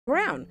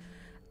Brown.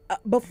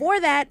 Before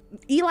that,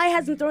 Eli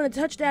hasn't thrown a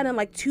touchdown in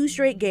like 2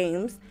 straight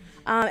games.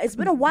 It's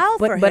been a while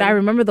for him. But I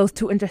remember those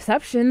 2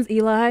 interceptions,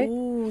 Eli.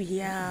 Ooh,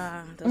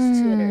 yeah, those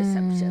 2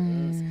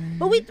 interceptions.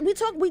 But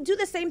we do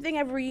the same thing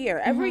every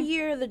year. Every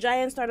year the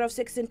Giants start off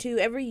 6-2.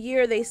 Every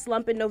year they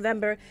slump in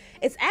November.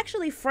 It's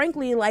actually,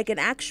 frankly, like an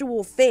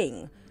actual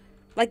thing.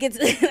 Like it's,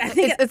 I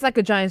think it's like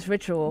a Giants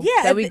ritual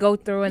that we go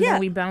through and then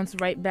we bounce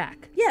right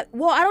back. Yeah.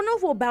 Well, I don't know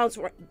if we'll bounce.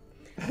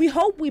 We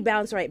hope we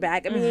bounce right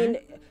back. I mean,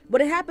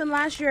 when it happened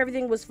last year,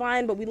 everything was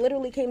fine, but we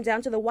literally came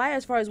down to the wire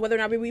as far as whether or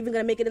not we were even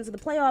going to make it into the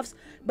playoffs.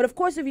 But of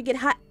course, if you get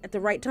hot at the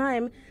right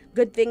time,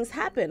 good things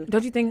happen.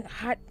 Don't you think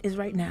hot is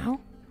right now?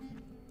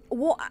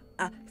 Well,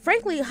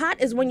 frankly, hot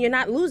is when you're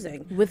not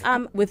losing.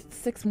 With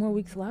 6 more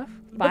weeks left,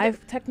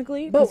 5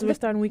 technically, because we're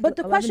starting week 11 tonight.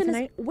 But the question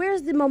is,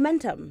 where's the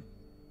momentum?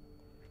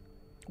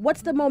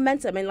 What's the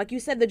momentum? And like you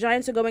said, the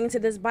Giants are going into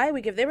this bye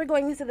week. If they were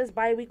going into this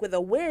bye week with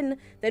a win,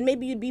 then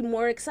maybe you'd be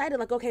more excited.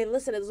 Like, okay,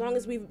 listen, as long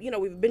as we've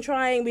been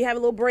trying, we have a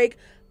little break,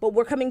 but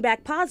we're coming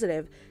back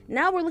positive.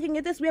 Now we're looking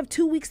at this. We have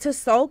 2 weeks to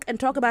sulk and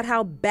talk about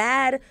how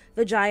bad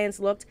the Giants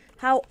looked,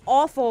 how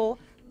awful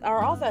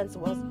our offense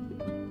was.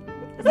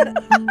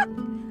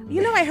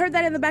 I heard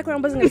that in the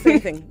background. I wasn't going to say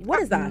anything. What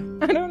is that?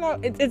 I don't know.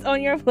 It's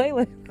on your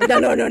playlist.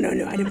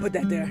 No. I didn't put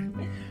that there.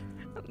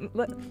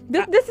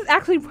 This is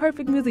actually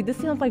perfect music. This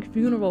sounds like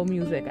funeral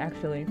music,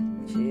 actually.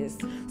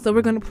 Jeez. So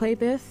we're going to play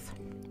this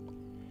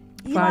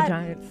for our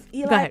Giants.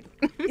 Eli, go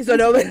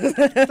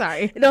ahead.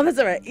 Sorry. No, that's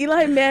all right.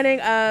 Eli Manning,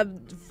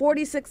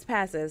 46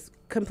 passes.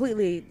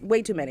 Completely,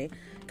 way too many.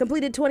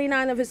 Completed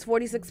 29 of his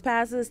 46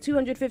 passes,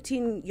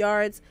 215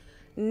 yards,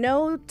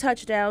 no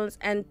touchdowns,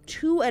 and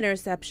 2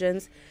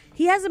 interceptions.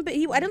 He hasn't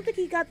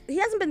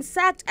been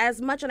sacked as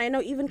much, and I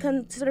know even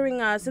considering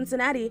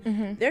Cincinnati,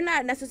 they're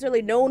not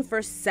necessarily known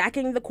for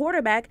sacking the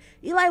quarterback.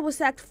 Eli was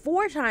sacked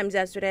 4 times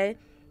yesterday,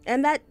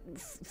 and that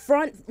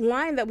front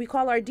line that we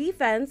call our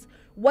defense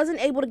wasn't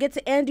able to get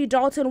to Andy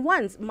Dalton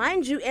once.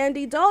 Mind you,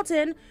 Andy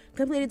Dalton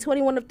completed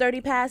 21 of 30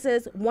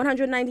 passes,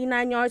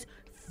 199 yards,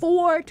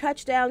 4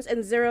 touchdowns,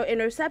 and 0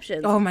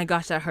 interceptions. Oh my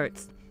gosh, that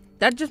hurts.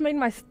 That just made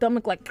my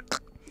stomach like...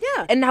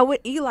 Yeah. And now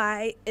with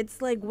Eli,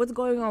 it's like, what's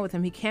going on with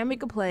him? He can't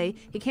make a play.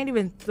 He can't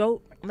even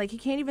throw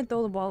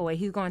the ball away.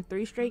 He's gone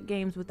 3 straight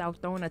games without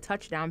throwing a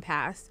touchdown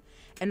pass.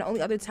 And the only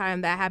other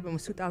time that happened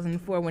was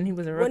 2004 when he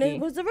was a rookie. When he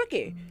was a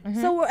rookie.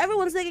 So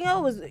everyone's thinking,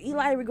 was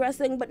Eli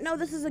regressing? But no,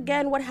 this is,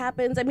 again, what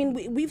happens. I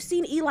mean, we've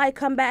seen Eli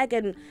come back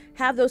and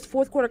have those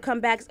fourth quarter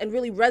comebacks and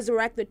really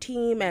resurrect the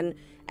team and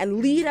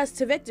lead us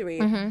to victory.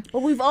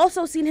 But we've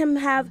also seen him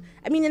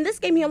in this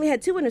game, he only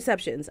had 2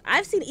 interceptions.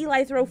 I've seen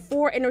Eli throw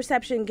 4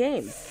 interception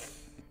games.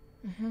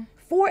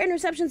 4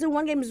 interceptions in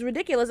one game is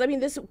ridiculous. I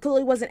mean, this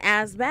clearly wasn't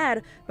as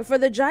bad. But for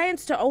the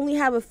Giants to only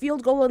have a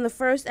field goal in the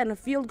first and a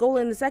field goal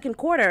in the second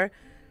quarter,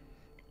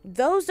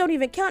 those don't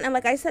even count. And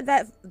like I said,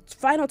 that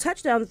final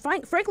touchdown,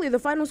 frankly, the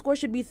final score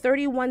should be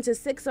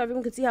 31-6, so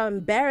everyone could see how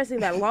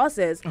embarrassing that loss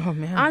is. Oh,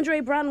 man. Andre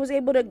Brown was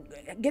able to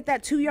get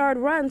that 2-yard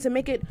run to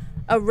make it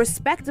a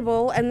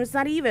respectable, and it's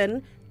not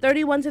even,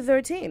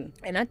 31-13.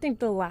 And I think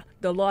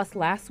the loss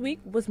last week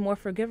was more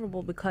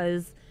forgivable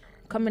because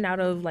coming out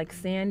of like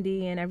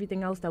Sandy and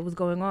everything else that was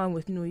going on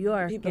with New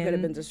York. People could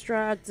have been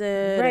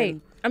distracted. Right.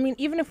 I mean,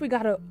 even if we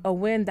got a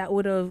win, that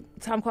would have,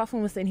 Tom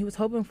Coughlin was saying he was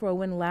hoping for a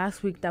win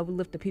last week that would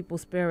lift the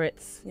people's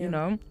spirits, you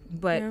know.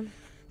 But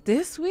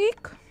this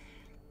week?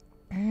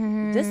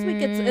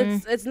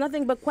 It's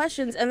nothing but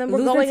questions, and then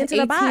we're going into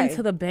the bye.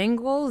 To the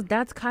Bengals,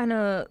 that's kind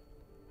of...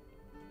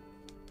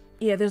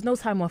 Yeah, there's no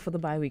time off for the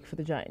bye week for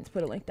the Giants,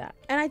 put it like that.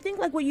 And I think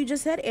like what you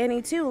just said,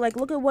 Annie, too, like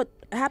look at what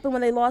happened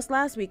when they lost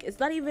last week. It's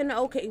not even,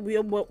 okay, we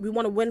want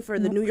to win for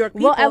the New York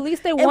people. Well, at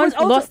least they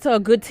lost to a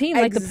good team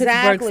like the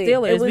Pittsburgh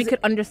Steelers. We could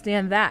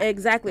understand that.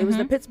 Exactly. It was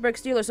the Pittsburgh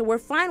Steelers, so we're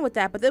fine with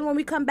that. But then when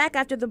we come back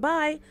after the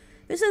bye,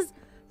 this is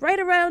right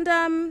around,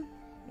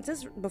 is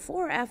this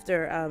before or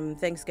after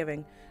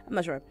Thanksgiving? I'm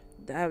not sure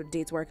how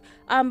dates work.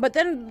 But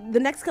then the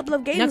next couple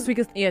of games. Next week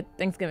is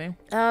Thanksgiving.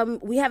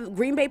 We have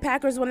Green Bay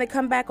Packers when they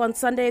come back on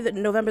Sunday,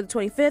 November the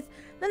 25th.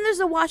 Then there's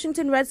the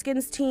Washington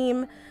Redskins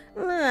team.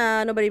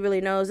 Nobody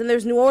really knows. And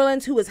there's New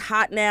Orleans, who is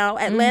hot now.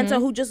 Atlanta,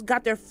 who just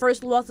got their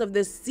first loss of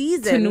this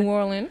season. To New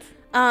Orleans.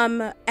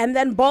 And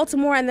then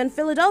Baltimore, and then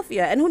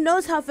Philadelphia. And who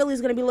knows how Philly's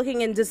going to be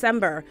looking in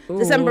December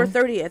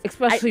 30th.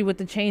 Especially with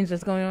the change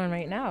that's going on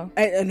right now.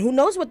 And who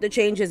knows what the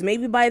change is.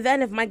 Maybe by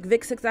then, if Mike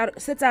Vick sits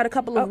out a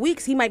couple of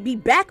weeks, he might be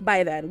back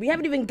by then. We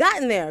haven't even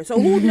gotten there.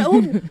 So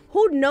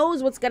who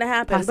knows what's going to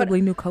happen. Possibly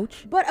new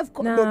coach. But of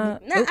course, I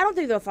don't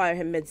think they'll fire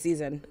him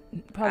mid-season.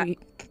 Probably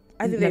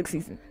I think next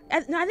season. I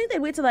think they'd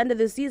wait till the end of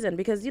the season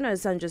because,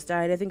 his son just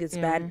died. I think it's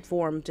bad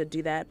form to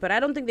do that. But I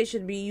don't think they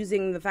should be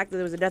using the fact that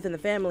there was a death in the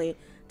family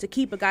to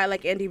keep a guy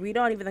like Andy Reid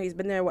on, even though he's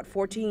been there,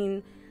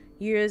 14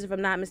 years, if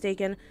I'm not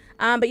mistaken.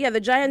 But yeah, the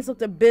Giants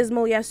looked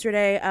abysmal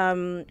yesterday.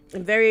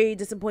 Very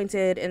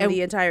disappointed in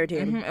the entire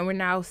team. And we're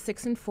now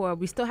 6-4.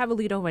 We still have a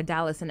lead over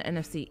Dallas in the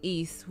NFC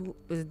East, who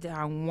is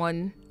down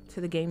 1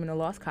 to the game in the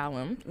loss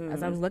column,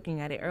 as I was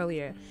looking at it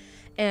earlier.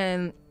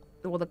 And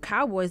the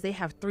Cowboys, they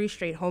have 3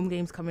 straight home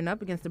games coming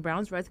up against the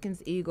Browns,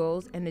 Redskins,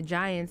 Eagles, and the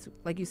Giants.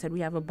 Like you said,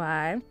 we have a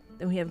bye.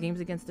 Then we have games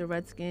against the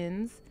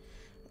Redskins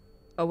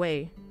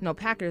away. No,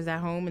 Packers at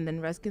home, and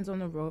then Redskins on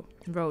the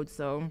road.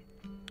 So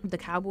the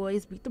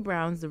Cowboys beat the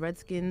Browns, the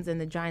Redskins, and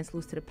the Giants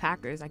lose to the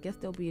Packers. I guess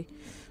there'll be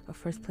a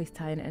first-place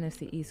tie in the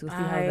NFC East. We'll see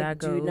how that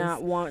goes. I do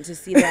not want to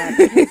see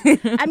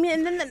that. I mean,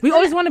 and then we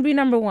always want to be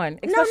number one.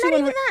 No, not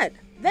even that.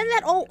 Then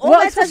that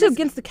especially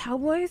against the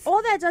Cowboys.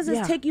 All that does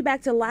is take you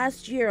back to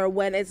last year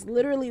when it's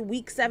literally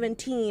week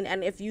 17,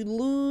 and if you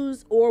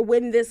lose or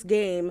win this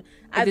game,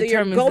 either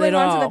you're going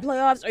on to the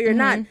playoffs or you're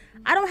not.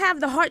 I don't have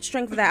the heart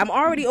strength for that. I'm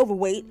already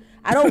overweight.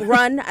 I don't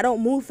run. I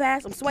don't move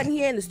fast. I'm sweating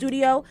here in the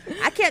studio.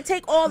 I can't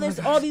take all these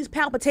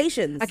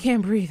palpitations. I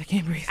can't breathe.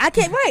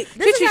 Right.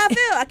 This is how I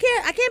feel. I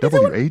can't be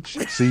doing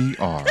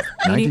WHCR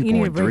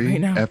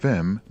 90.3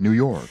 FM, New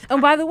York.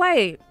 And by the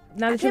way,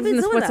 now that you're in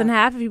the Sports and a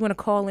Half, if you want to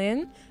call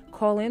in,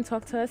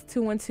 talk to us,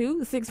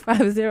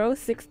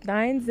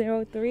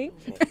 212-650-6903,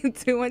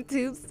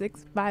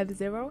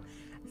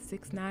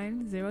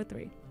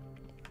 212-650-6903.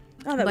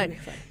 Oh, that would be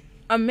fun.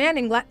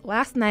 Manning,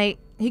 last night,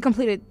 he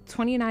completed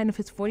 29 of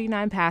his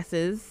 49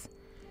 passes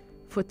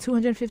for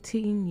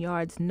 215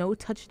 yards, no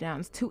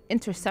touchdowns, 2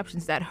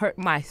 interceptions that hurt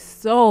my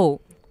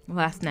soul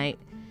last night.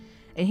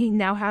 And he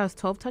now has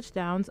 12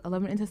 touchdowns,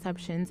 11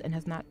 interceptions, and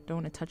has not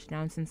thrown a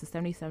touchdown since the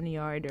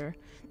 77-yarder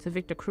to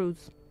Victor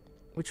Cruz,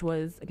 which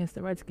was against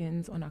the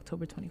Redskins on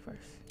October 21st.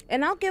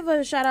 And I'll give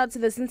a shout out to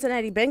the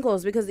Cincinnati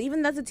Bengals, because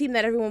even that's a team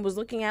that everyone was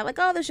looking at like,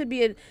 oh, there should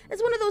be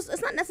it's one of those,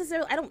 it's not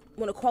necessarily, I don't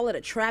want to call it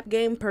a trap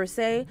game per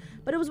se,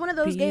 but it was one of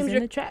those games.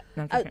 In the trap.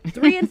 No, a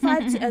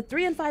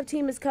 3-5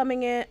 team is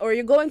coming in, or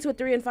you're going to a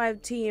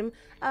 3-5 team.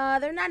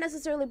 They're not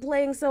necessarily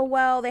playing so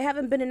well. They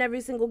haven't been in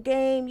every single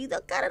game. You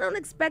kind of don't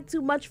expect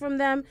too much from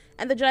them,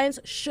 and the Giants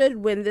should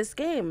win this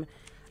game.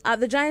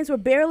 The Giants were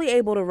barely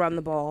able to run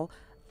the ball.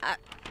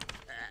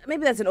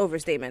 Maybe that's an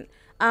overstatement.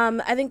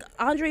 I think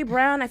Andre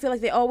Brown, I feel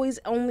like they always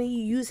only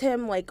use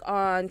him like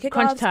on kickoffs.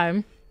 Crunch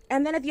time.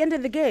 And then at the end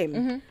of the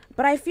game.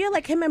 But I feel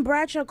like him and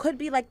Bradshaw could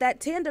be like that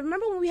tandem.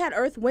 Remember when we had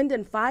Earth, Wind,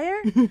 and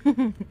Fire?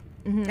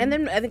 And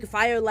then I think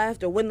Fire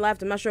left or Wind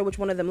left. I'm not sure which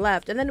one of them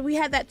left. And then we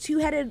had that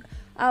two-headed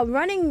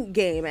running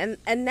game. And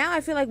now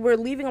I feel like we're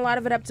leaving a lot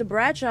of it up to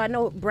Bradshaw. I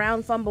know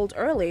Brown fumbled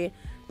early,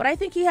 but I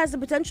think he has the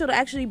potential to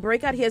actually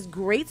break out. He has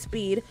great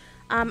speed.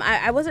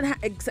 I wasn't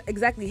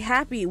exactly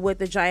happy with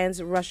the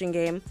Giants' rushing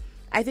game.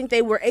 I think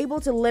they were able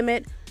to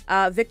limit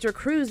Victor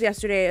Cruz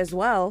yesterday as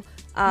well,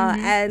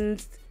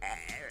 and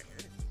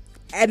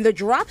the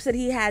drops that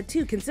he had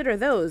too. Consider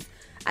those.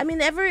 I mean,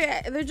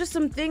 there's just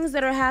some things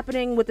that are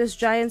happening with this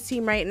Giants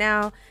team right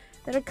now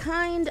that are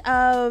kind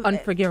of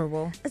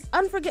unforgivable. Well,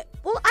 I'll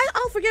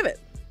forgive it.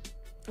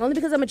 Only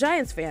because I'm a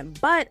Giants fan,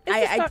 but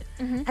I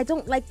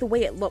don't like the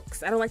way it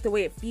looks. I don't like the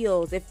way it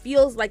feels. It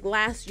feels like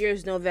last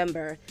year's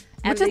November.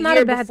 Which is not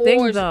a bad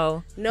thing,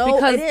 though. No,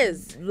 because it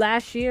is.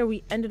 Last year,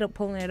 we ended up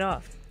pulling it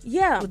off.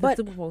 Yeah, with the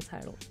Super Bowl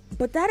title.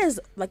 But that is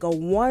like a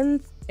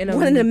one in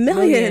a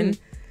million.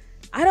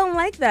 I don't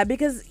like that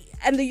because,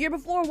 and the year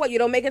before, you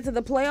don't make it to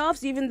the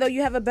playoffs, even though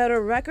you have a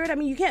better record. I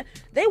mean, you can't.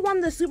 They won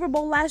the Super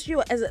Bowl last year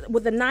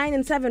with a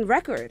 9-7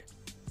 record.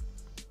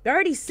 They're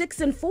already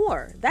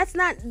 6-4. That's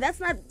not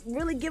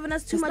really giving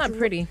us too much. It's not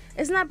pretty.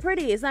 It's not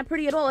pretty. It's not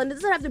pretty at all. And it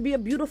doesn't have to be a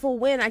beautiful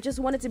win. I just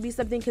want it to be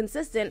something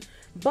consistent.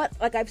 But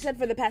like I've said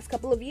for the past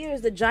couple of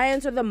years, the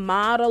Giants are the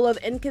model of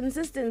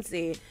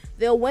inconsistency.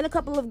 They'll win a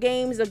couple of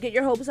games. They'll get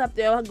your hopes up.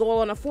 They'll go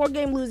on a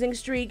 4-game losing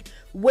streak,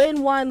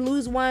 win 1,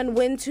 lose 1,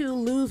 win 2,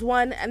 lose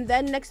 1, and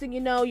then next thing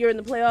you know, you're in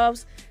the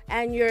playoffs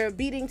and you're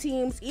beating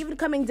teams, even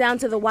coming down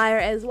to the wire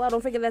as well. Don't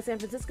forget that San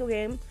Francisco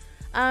game.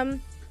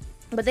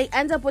 But they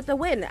end up with the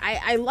win.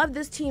 I love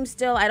this team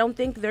still. I don't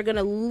think they're going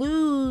to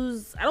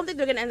lose. I don't think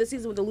they're going to end the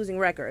season with a losing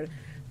record.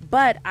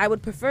 But I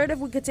would prefer it if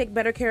we could take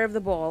better care of the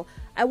ball.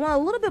 I want a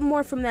little bit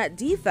more from that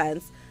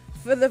defense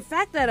for the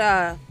fact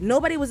that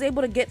nobody was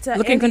able to get to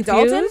Andy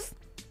Dalton.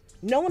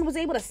 No one was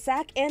able to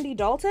sack Andy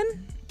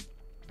Dalton.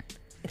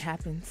 It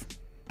happens.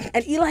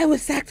 And Eli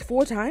was sacked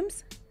 4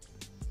 times.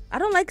 I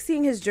don't like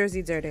seeing his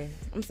jersey dirty.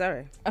 I'm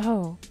sorry.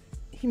 Oh.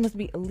 He must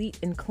be elite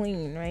and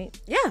clean, right?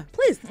 Yeah,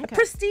 please. Okay.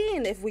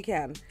 Pristine, if we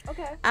can.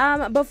 Okay.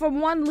 But from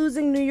one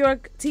losing New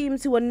York team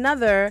to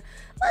another,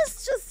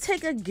 let's just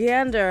take a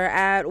gander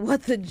at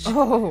what the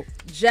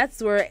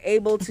Jets were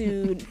able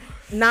to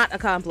not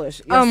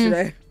accomplish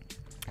yesterday.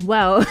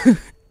 Well,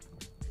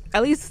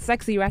 at least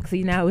Sexy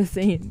Rexy now is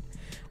saying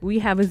we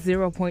have a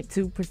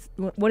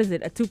 0.2%. What is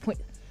it? A 2.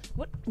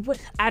 What?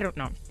 I don't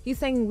know. He's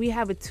saying we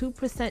have a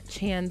 2%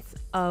 chance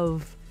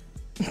of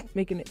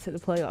making it to the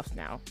playoffs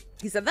now.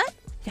 He said that?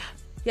 Yeah.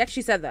 He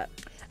actually said that.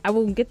 I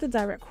will get the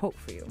direct quote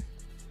for you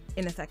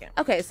in a second.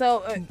 Okay, so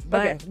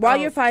while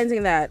you're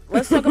finding that,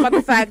 let's talk about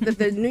the fact that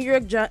the New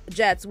York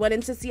Jets went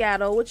into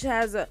Seattle, which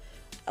has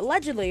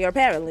allegedly or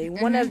apparently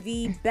one of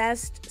the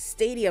best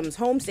stadiums,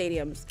 home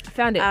stadiums. I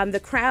found it. The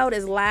crowd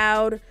is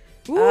loud.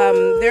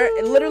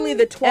 They're literally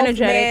the 12th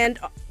energetic man.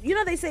 You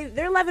know, they say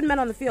there are 11 men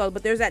on the field,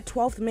 but there's that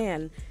 12th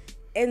man.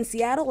 in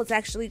Seattle, it's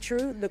actually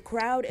true. The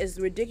crowd is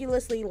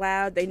ridiculously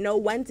loud. They know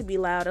when to be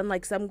loud,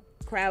 unlike some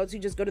crowds who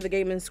just go to the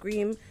game and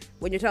scream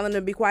when you're telling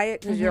them to be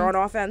quiet because you're on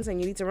offense and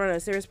you need to run a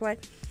serious play.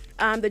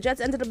 The Jets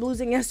ended up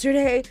losing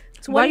yesterday.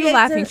 Why are you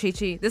laughing,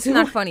 Chi-Chi? This is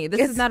not funny.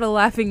 This is not a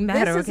laughing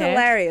matter, This is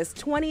hilarious.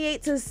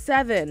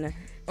 28-7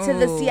 to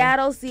the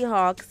Seattle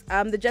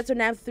Seahawks. The Jets are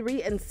now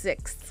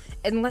 3-6.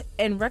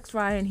 And Rex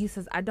Ryan, he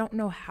says, I don't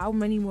know how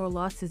many more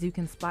losses you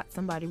can spot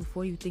somebody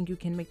before you think you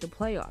can make the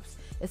playoffs.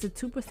 It's a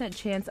 2%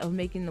 chance of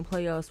making the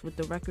playoffs with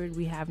the record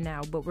we have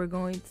now, but we're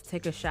going to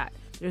take a shot.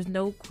 There's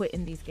no quit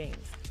in these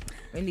games,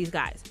 in these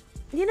guys.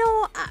 You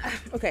know,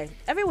 okay,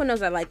 everyone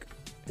knows I like...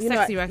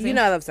 Sexy Rexy. You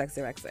know I love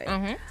Sexy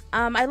Rexy.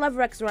 I love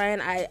Rex Ryan.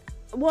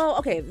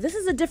 This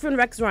is a different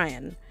Rex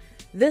Ryan.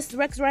 This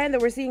Rex Ryan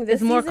that we're seeing this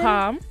season... more season,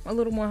 calm, a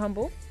little more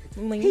humble.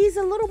 He's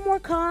a little more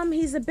calm.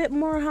 He's a bit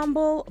more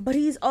humble, but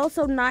he's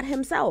also not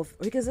himself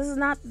because this is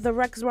not the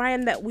Rex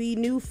Ryan that we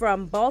knew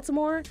from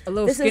Baltimore. A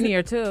little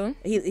skinnier too.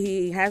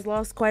 He has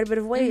lost quite a bit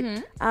of weight.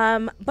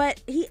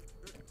 But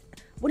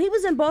when he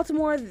was in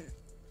Baltimore,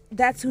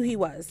 that's who he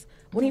was.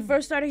 When he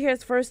first started here,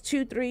 his first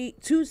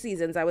two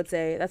seasons, I would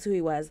say, that's who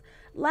he was.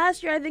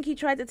 Last year, I think he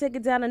tried to take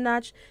it down a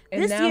notch.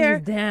 And now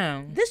he's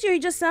down. This year, he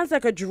just sounds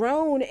like a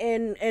drone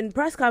in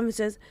press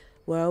conferences.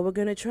 Well, we're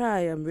going to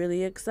try. I'm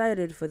really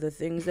excited for the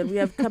things that we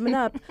have coming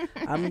up.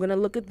 I'm going to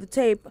look at the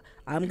tape.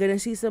 I'm going to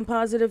see some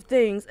positive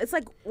things. It's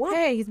like, what?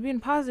 Hey, he's being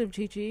positive,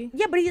 Chi-Chi.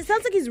 Yeah, but he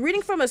sounds like he's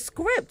reading from a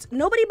script.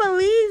 Nobody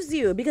believes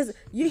you because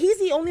he's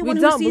the only one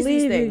who sees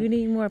these things. You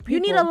need more people. You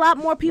need a lot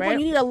more people. Right?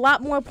 You need a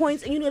lot more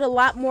points, and you need a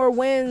lot more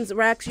wins,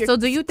 Rex. So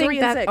do you think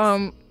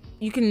that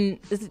you can?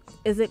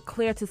 Is it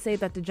clear to say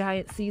that the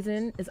Giants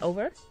season is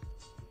over?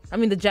 I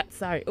mean the Jets.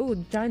 Sorry. Oh,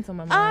 Giants on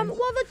my mind.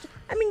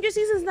 Your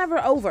season's never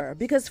over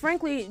because,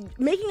 frankly,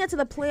 making it to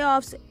the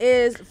playoffs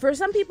is for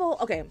some people.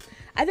 Okay,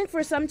 I think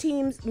for some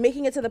teams,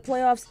 making it to the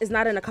playoffs is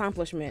not an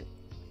accomplishment.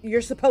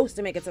 You're supposed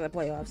to make it to the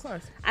playoffs. Of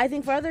course. I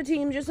think for other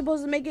teams, you're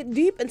supposed to make it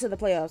deep into the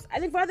playoffs. I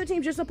think for other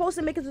teams, you're supposed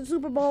to make it to the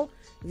Super Bowl.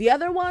 The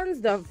other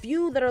ones, the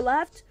few that are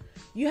left,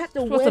 you have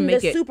to win the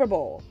Super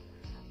Bowl.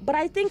 But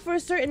I think for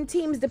certain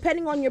teams,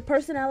 depending on your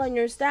personnel and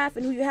your staff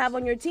and who you have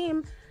on your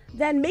team,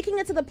 then making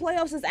it to the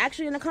playoffs is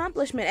actually an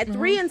accomplishment. At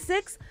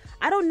 3-6,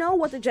 I don't know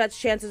what the Jets'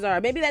 chances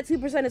are. Maybe that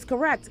 2% is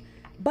correct.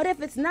 But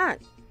if it's not,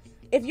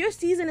 if your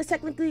season is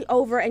technically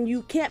over and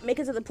you can't make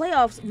it to the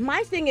playoffs,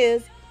 my thing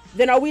is,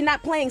 then are we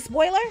not playing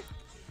spoiler?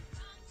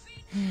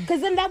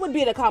 Because then that would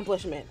be an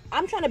accomplishment.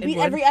 I'm trying to beat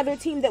every other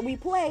team that we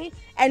play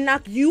and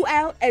knock you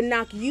out and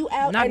knock you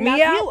out and knock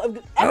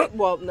you out.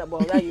 Well,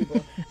 now you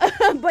go.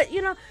 But,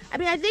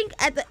 I think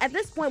at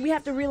this point we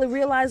have to really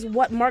realize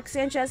what Mark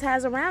Sanchez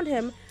has around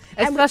him.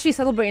 Especially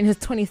celebrating his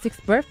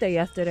 26th birthday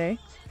yesterday.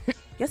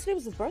 Yesterday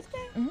was his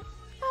birthday?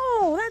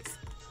 Oh, that's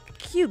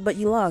cute, but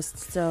you lost,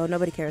 so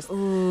nobody cares.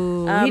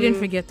 Ooh, he didn't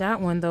forget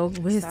that one, though.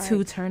 With his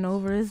 2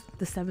 turnovers,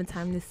 the 7th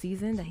time this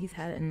season that he's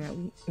had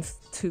in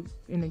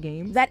a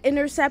game. That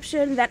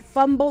interception, that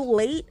fumble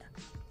late,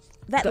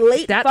 that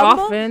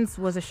fumble. Offense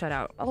was a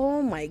shutout.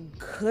 Oh, my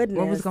goodness.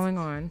 What was going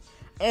on?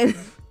 And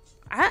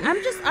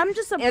I'm just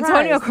surprised.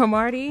 Antonio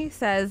Cromartie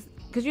says...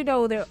 Because,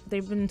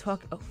 they've been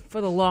talking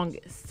for the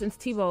longest. Since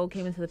Tebow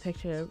came into the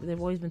picture, they've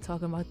always been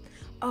talking about,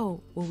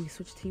 will we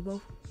switch Tebow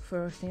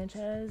for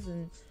Sanchez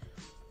and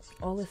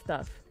all this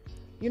stuff.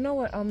 You know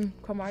what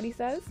Cromartie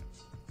says?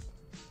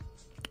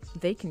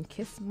 They can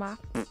kiss my...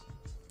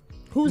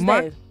 Who's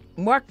Mark?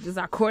 Mark is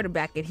our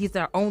quarterback, and he's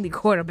our only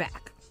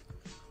quarterback.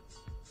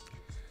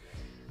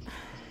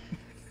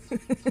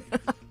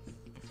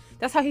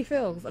 That's how he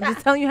feels. I'm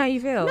just telling you how he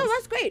feels. No,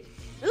 that's great.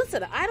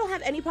 Listen, I don't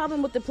have any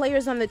problem with the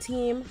players on the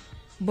team.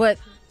 But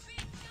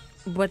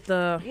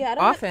the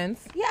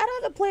offense.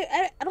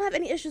 I don't have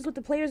any issues with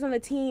the players on the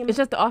team. It's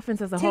just the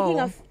offense as a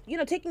whole.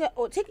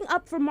 Taking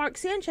up for Mark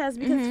Sanchez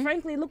because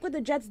frankly, look what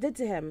the Jets did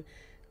to him.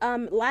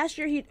 Last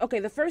year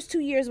the first 2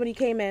 years when he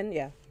came in,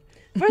 they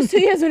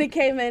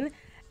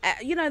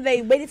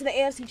waited to the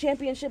AFC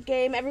Championship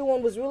game.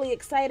 Everyone was really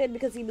excited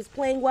because he was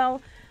playing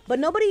well. But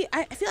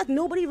I feel like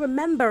nobody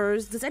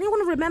remembers. Does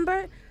anyone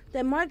remember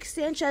that Mark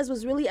Sanchez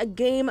was really a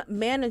game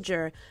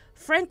manager?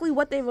 Frankly,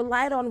 what they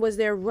relied on was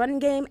their run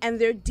game and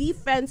their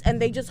defense,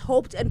 and they just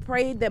hoped and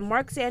prayed that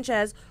Mark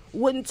Sanchez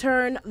wouldn't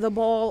turn the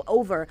ball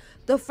over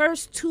the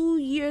first 2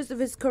 years of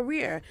his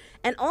career.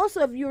 And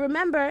also, if you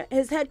remember,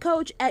 his head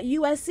coach at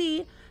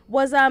USC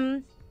was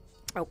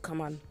oh,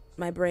 come on.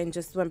 My brain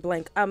just went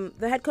blank.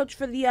 The head coach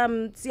for the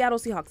Seattle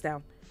Seahawks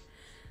now.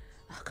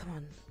 Oh, come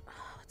on.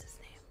 What's his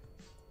name?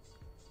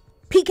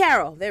 Pete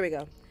Carroll. There we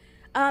go.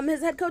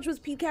 His head coach was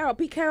Pete Carroll.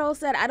 Pete Carroll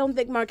said, I don't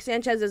think Mark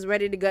Sanchez is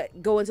ready to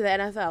go into the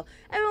NFL.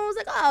 Everyone was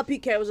like,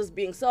 Pete Carroll's just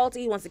being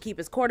salty. He wants to keep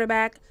his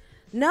quarterback.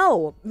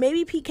 No,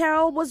 maybe Pete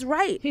Carroll was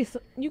right.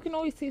 You can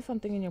always see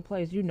something in your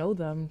players. You know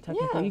them,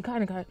 technically. Yeah. You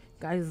kind of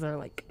guys are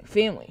like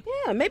family.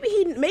 Yeah, maybe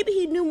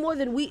he knew more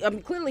than we,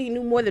 clearly he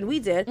knew more than we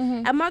did.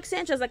 And Mark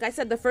Sanchez, like I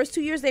said, the first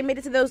 2 years they made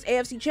it to those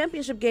AFC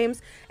Championship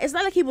games, it's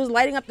not like he was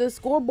lighting up the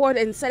scoreboard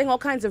and setting all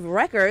kinds of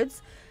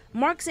records.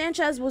 Mark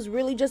Sanchez was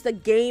really just a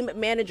game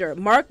manager.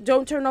 Mark,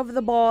 don't turn over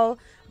the ball.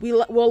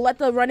 We'll let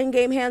the running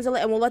game handle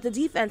it, and we'll let the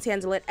defense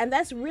handle it. And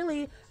that's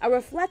really a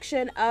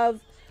reflection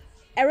of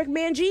Eric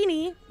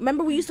Mangini.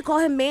 Remember, we used to call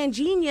him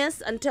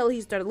Mangenius until he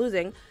started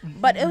losing.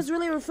 But it was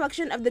really a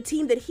reflection of the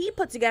team that he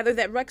put together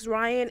that Rex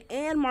Ryan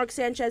and Mark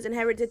Sanchez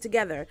inherited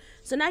together.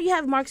 So now you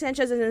have Mark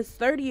Sanchez in his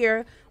third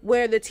year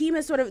where the team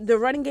has the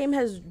running game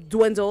has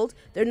dwindled.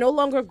 They're no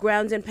longer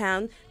ground and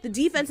pound. The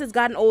defense has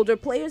gotten older.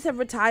 Players have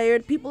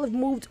retired. People have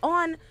moved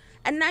on.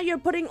 And now you're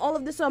putting all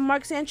of this on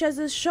Mark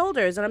Sanchez's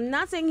shoulders. And I'm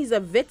not saying he's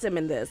a victim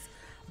in this.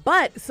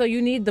 But so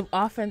you need the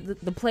offense,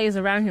 the players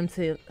around him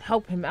to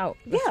help him out.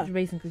 That's what you're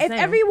basically if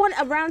saying. everyone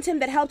around him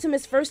that helped him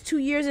his first 2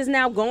 years is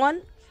now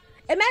gone,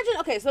 imagine.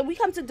 Okay, so we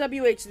come to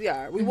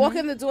WHCR. We walk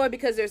in the door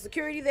because there's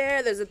security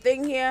there. There's a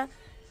thing here.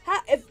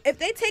 If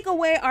they take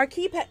away our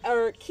key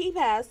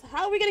pass,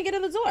 how are we gonna get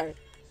in the door?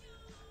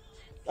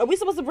 Are we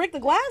supposed to break the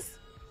glass?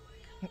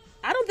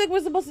 I don't think we're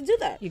supposed to do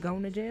that. You're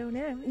going to jail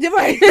now.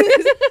 Right.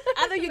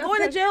 Either you're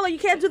going to jail or you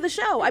can't do the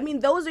show. I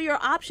mean, those are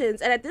your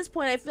options. And at this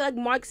point, I feel like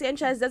Mark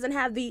Sanchez doesn't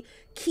have the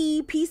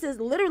key pieces,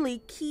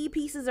 literally key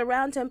pieces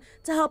around him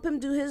to help him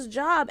do his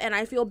job. And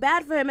I feel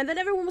bad for him. And then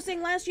everyone was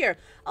saying last year,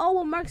 oh,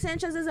 well, Mark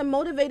Sanchez isn't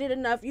motivated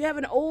enough. You have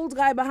an old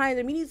guy behind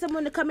him. You need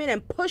someone to come in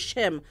and push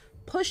him,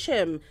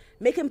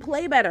 make him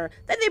play better.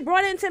 Then they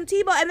brought in Tim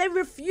Tebow, and they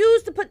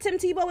refused to put Tim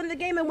Tebow in the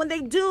game. And when they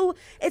do,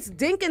 it's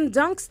dink and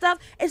dunk stuff.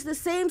 It's the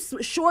same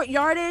short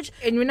yardage.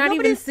 And we're not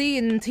even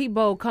seeing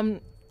Tebow come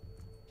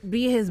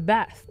be his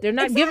best. They're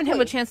not giving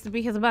him a chance to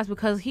be his best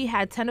because he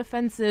had 10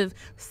 offensive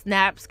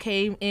snaps,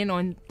 came in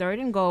on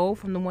 3rd and goal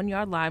from the 1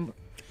 yard line.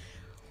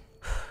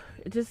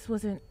 It just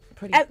wasn't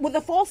pretty. With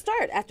a false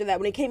start after that,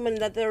 when he came in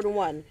that 3rd and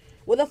 1.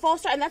 With a false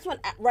start, and that's when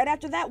right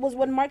after that was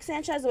when Mark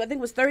Sanchez, I think it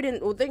was 3rd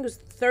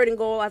and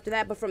goal after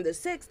that, but from the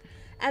 6th,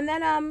 and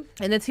then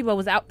Tebow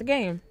was out the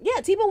game. Yeah,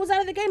 Tebow was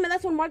out of the game, and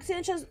that's when Mark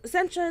Sanchez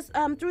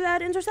threw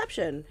that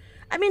interception.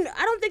 I mean,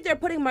 I don't think they're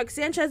putting Mark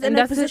Sanchez in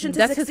a position to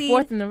succeed. That's his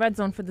 4th in the red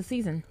zone for the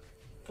season.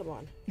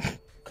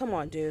 Come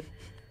on, dude.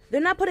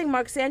 They're not putting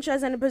Mark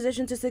Sanchez in a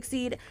position to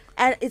succeed,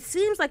 and it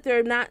seems like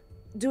they're not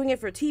doing it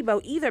for Tebow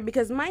either.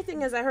 Because my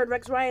thing is, I heard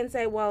Rex Ryan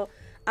say, well.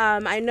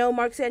 I know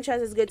Mark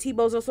Sanchez is good.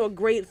 Tebow's also a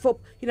great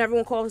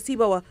everyone calls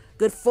Tebow a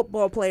good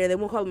football player. They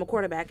won't call him a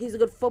quarterback. He's a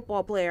good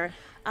football player.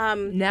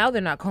 Now they're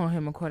not calling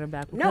him a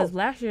quarterback because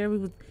last year he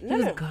was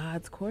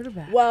God's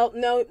quarterback. Well,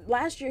 no,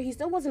 last year he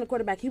still wasn't a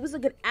quarterback. He was a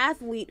good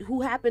athlete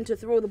who happened to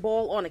throw the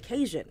ball on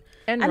occasion.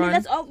 And mean,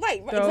 that's all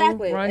right. Throw,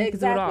 exactly. Run,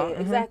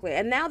 Exactly.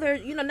 And now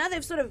now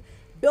they've sort of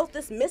built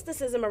this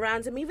mysticism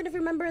around him. Even if you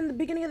remember in the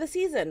beginning of the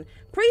season,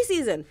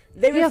 preseason,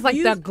 he has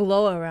like that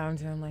glow around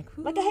him,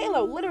 like a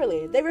halo.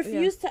 Literally, they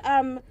refused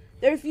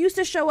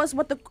to show us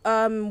what the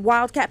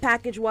Wildcat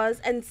package was,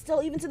 and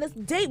still, even to this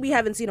date, we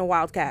haven't seen a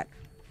Wildcat.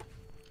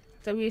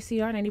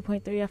 WCR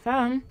 90.3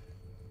 FM.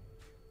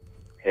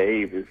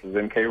 Hey, this is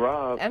MK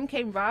Rob.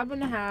 MK Rob in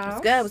the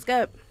house. What's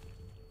good?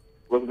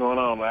 What's going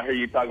on? I hear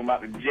you talking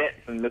about the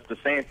Jets and Mr.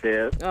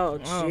 Sanchez. Oh,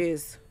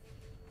 jeez.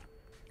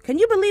 Can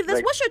you believe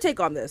this? What's your take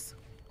on this?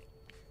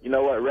 You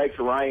know what? Rex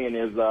Ryan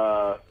is,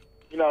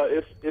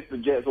 it's the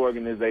Jets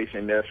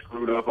organization. They're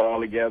screwed up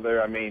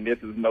altogether. I mean, this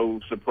is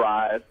no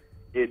surprise.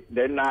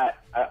 They're not,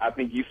 I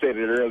think you said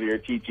it earlier,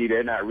 Chi-Chi,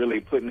 they're not really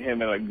putting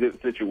him in a good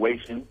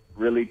situation,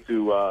 really,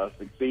 to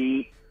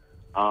succeed.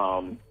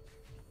 I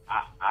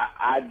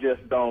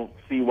just don't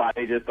see why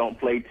they just don't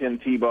play Tim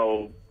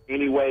Tebow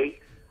anyway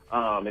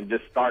and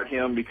just start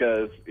him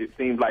because it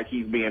seems like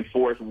he's being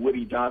forced.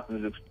 Woody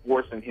Johnson is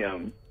forcing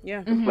him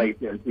to play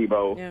Tim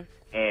Tebow. Yeah.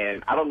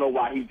 And I don't know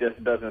why he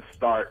just doesn't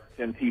start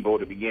Tim Tebow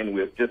to begin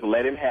with. Just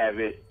let him have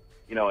it,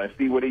 and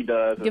see what he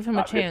does. Give him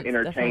a chance. This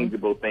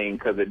interchangeable thing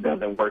because it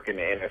doesn't work in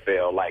the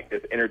NFL. Like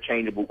this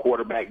interchangeable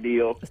quarterback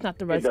deal. It's not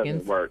the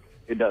Redskins.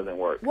 It doesn't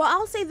work. Well,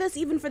 I'll say this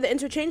even for the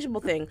interchangeable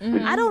thing.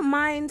 I don't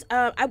mind.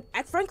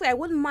 Frankly, I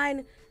wouldn't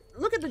mind.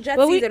 Look at the Jets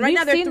season. Right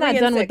now they're 3-6. We've seen that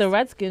done with the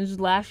Redskins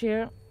last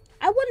year.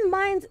 I wouldn't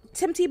mind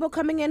Tim Tebow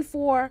coming in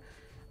for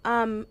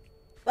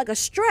like a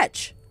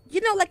stretch.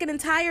 Like an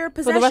entire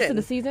possession. For the rest of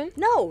the season?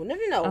 No.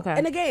 Okay.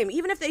 In a game.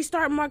 Even if they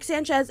start Mark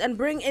Sanchez and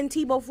bring in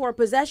Tebow for a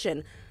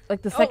possession.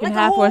 Like the second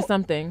half or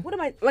something. What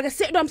am I?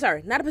 No, I'm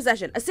sorry. Not a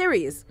possession. A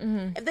series.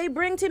 If they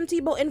bring Tim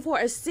Tebow in for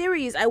a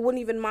series, I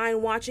wouldn't even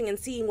mind watching and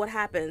seeing what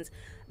happens.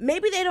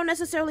 Maybe they don't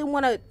necessarily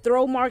want to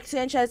throw Mark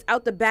Sanchez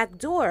out the back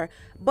door.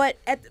 But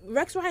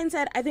Rex Ryan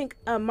said, I think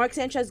Mark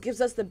Sanchez gives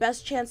us the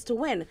best chance to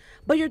win.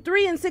 But you're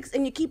 3-6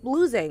 and you keep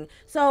losing.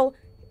 So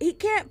he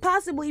can't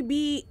possibly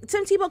be.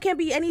 Tim Tebow can't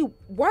be any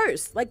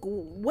worse. Like,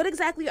 what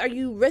exactly are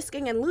you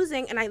risking and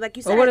losing? And like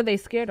you said, what are they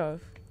scared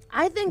of?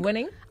 I think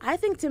winning. I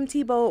think Tim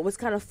Tebow was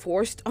kind of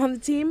forced on the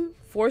team,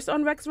 forced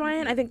on Rex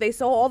Ryan. I think they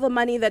saw all the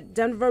money that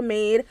Denver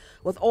made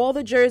with all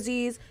the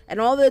jerseys and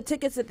all the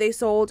tickets that they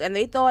sold, and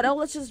they thought, oh,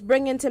 let's just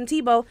bring in Tim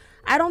Tebow.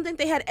 I don't think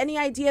they had any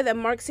idea that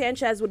Mark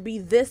Sanchez would be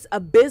this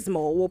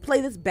abysmal, will play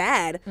this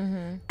bad,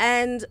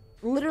 and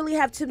literally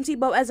have Tim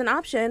Tebow as an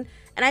option.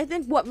 And I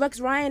think what Rex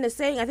Ryan is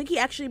saying, I think he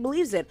actually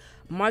believes it.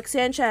 Mark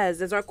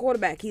Sanchez is our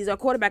quarterback. He's our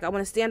quarterback. I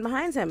want to stand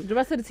behind him. The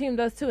rest of the team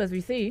does too, as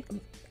we see.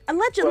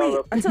 Allegedly,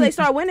 until they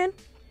start winning.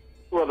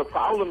 Well, the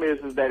problem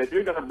is that if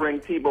you're going to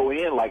bring Tebow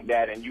in like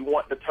that, and you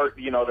want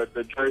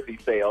the jersey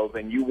sales,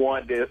 and you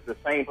want the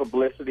same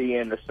publicity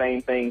and the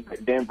same things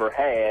that Denver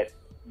had,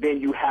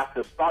 then you have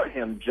to start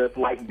him just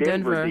like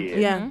Denver did.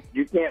 Yeah.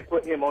 You can't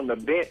put him on the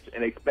bench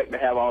and expect to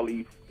have all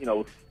these,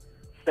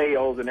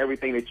 sales and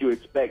everything that you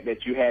expect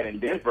that you had in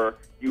Denver.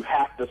 You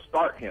have to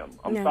start him.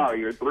 I'm sorry,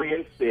 you're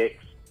 3-6.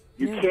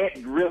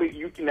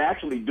 You can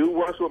actually do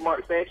worse with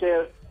Mark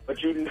Sanchez, but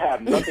you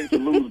have nothing to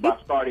lose by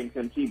starting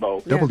Tim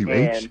Tebow.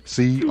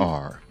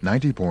 WHCR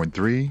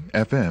 90.3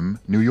 FM,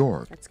 New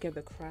York. That scared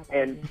the crap out of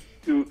And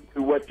me.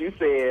 to what you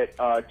said,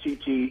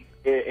 Chi-Chi,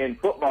 in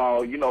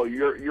football,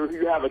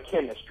 you have a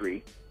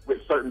chemistry with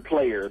certain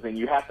players, and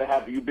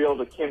you build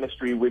a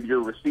chemistry with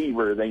your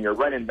receivers and your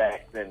running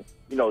backs, and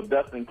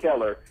Dustin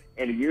Keller.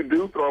 And if you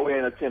do throw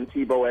in a Tim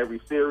Tebow every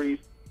series,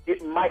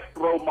 it might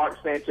throw Mark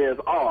Sanchez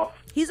off.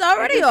 He's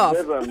already off.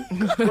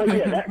 Well,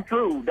 yeah, that's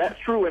true. That's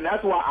true, and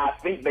that's why I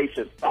think they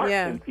should start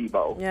Tim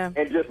Tebow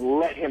and just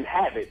let him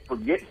have it.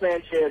 Forget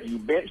Sanchez. You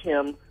bench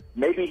him.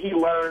 Maybe he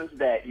learns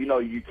that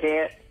you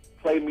can't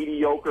play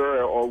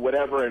mediocre or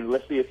whatever, and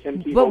let's see if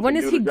Tim Tebow. But when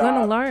can is do he the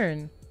gonna job.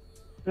 learn?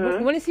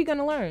 When is he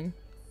gonna learn?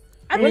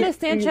 When is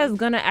Sanchez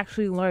gonna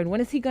actually learn?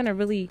 When is he gonna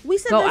really We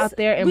said go this- out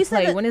there and we said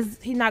play? that- When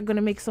is he not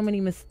gonna make so many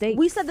mistakes?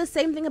 We said the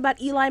same thing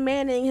about Eli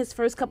Manning his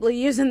first couple of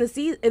years in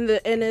the in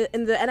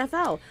the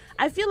NFL.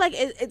 I feel like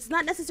it's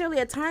not necessarily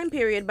a time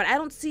period, but I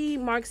don't see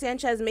Mark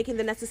Sanchez making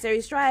the necessary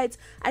strides.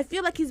 I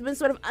feel like he's been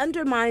sort of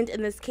undermined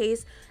in this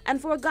case,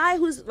 and for a guy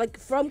who's like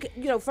from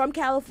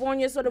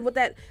California, sort of with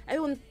that,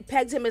 everyone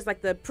pegs him as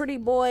like the pretty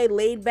boy,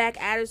 laid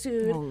back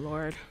attitude. Oh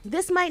Lord,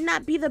 this might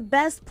not be the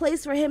best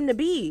place for him to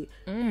be.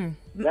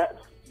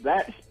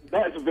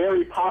 That's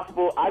very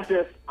possible.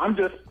 I'm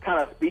just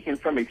kind of speaking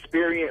from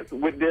experience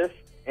with this,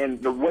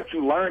 and what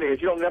you learn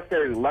is you don't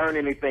necessarily learn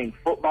anything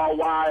football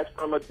wise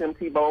from a Tim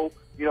Tebow,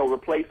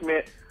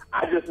 replacement.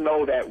 I just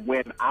know that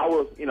when I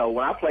was, when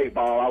I played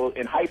ball, I was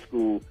in high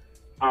school.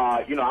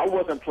 I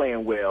wasn't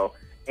playing well,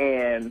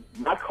 and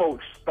my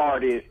coach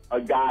started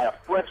a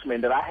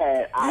freshman that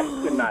I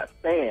could not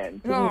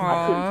stand.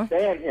 I couldn't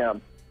stand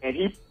him, and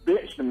he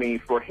benched me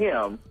for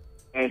him.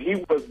 And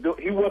he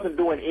wasn't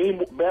doing any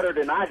better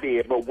than I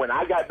did. But when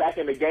I got back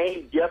in the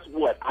game, guess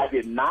what? I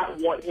did not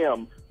want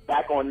him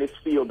back on this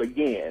field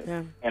again.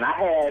 Yeah. And I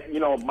had,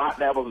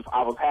 I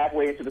was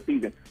halfway into the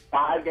season.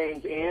 5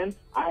 games in,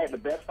 I had the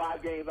best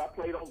 5 games I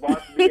played on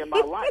varsity in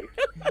my life.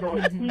 So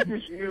it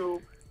teaches you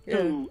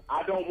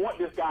I don't want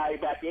this guy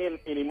back in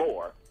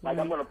anymore. Like,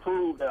 I'm going to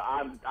prove that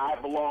I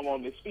belong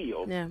on this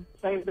field. Yeah.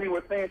 Same thing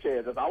with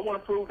Sanchez. If I want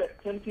to prove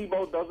that Tim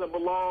Tebow doesn't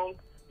belong,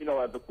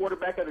 as the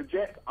quarterback of the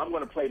Jets, I'm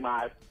going to play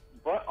my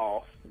butt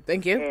off.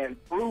 Thank you. And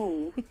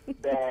prove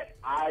that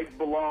I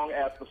belong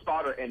as the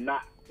starter and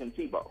not Tim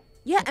Tebow.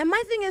 Yeah, and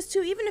my thing is,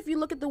 too, even if you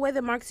look at the way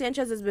that Mark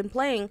Sanchez has been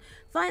playing,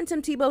 fine,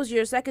 Tim Tebow's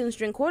your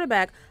second-string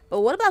quarterback,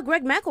 but what about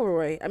Greg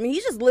McElroy? I mean,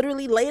 he's just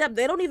literally laid up.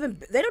 They don't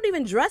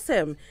even dress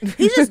him.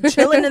 He's just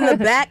chilling in the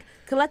back,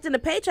 collecting a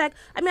paycheck.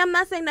 I mean, I'm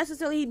not saying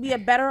necessarily he'd be a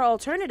better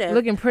alternative.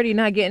 Looking pretty,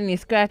 not getting any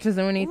scratches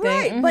or anything.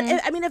 Right, but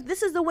if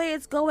this is the way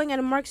it's going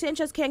and Mark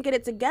Sanchez can't get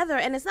it together,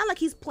 and it's not like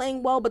he's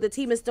playing well, but the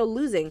team is still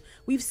losing.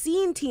 We've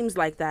seen teams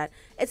like that.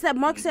 It's that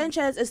Mark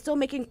Sanchez is still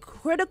making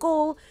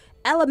critical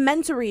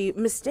elementary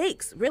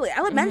mistakes, really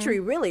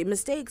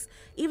mistakes,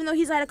 even though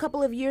he's had a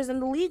couple of years in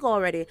the league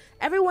already.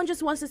 Everyone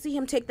just wants to see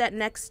him take that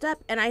next step,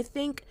 and I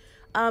think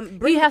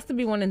he has to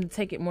be wanting to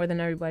take it more than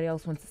everybody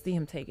else wants to see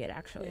him take it,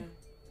 actually. Yeah.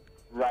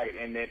 Right,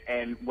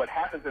 and what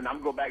happens, and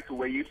I'm going to go back to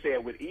where you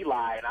said with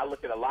Eli, and I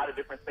look at a lot of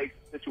different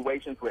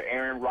situations with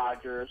Aaron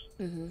Rodgers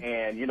and,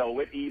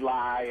 with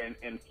Eli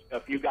and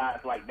a few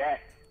guys like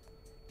that.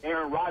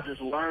 Aaron Rodgers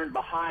learned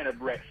behind a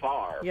Brett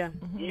Favre. Yeah.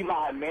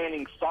 Eli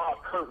Manning saw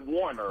Kurt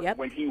Warner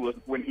when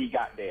he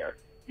got there.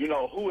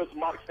 Who has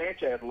Mark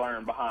Sanchez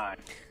learned behind?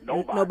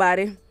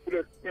 Nobody. Who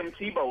does Tim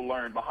Tebow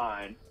learn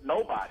behind?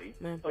 Nobody.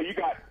 So you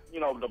got,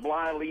 the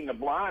blind leading the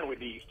blind with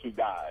these two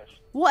guys.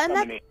 Well,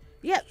 and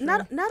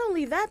not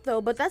only that,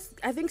 though, but that's,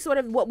 I think, sort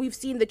of what we've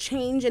seen, the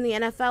change in the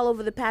NFL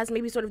over the past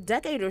maybe sort of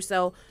decade or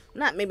so.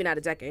 Not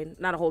a decade,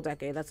 not a whole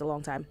decade. That's a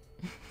long time.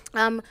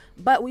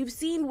 But we've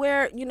seen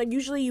where,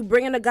 usually you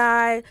bring in a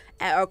guy,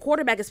 or a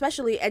quarterback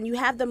especially, and you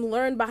have them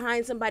learn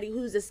behind somebody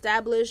who's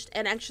established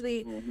and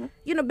actually,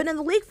 been in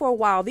the league for a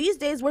while. These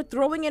days, we're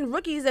throwing in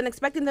rookies and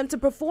expecting them to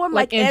perform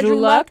like Andrew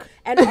Luck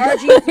and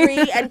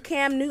RG3 and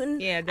Cam Newton.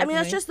 Yeah, I mean,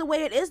 that's just the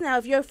way it is now.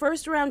 If you're a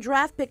first-round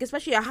draft pick,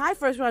 especially a high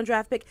first-round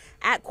draft pick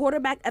at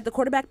the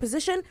quarterback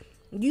position,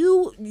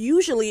 you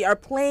usually are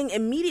playing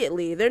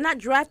immediately. They're not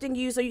drafting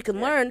you so you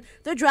can learn.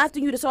 They're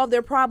drafting you to solve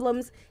their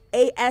problems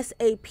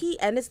ASAP,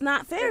 and it's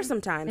not fair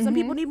sometimes. Some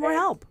people need more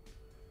help.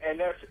 And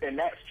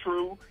that's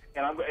true.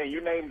 And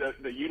you named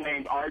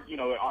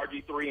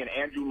RG3 and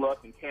Andrew Luck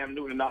and Cam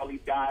Newton and all these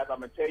guys. I'm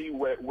gonna tell you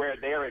where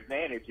their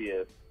advantage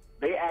is.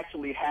 they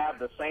actually have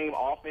the same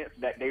offense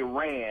that they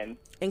ran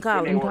in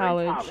college. When they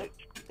were in college.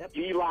 Yep.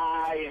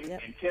 Eli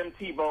and Tim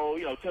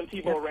Tebow, Tim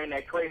Tebow ran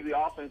that crazy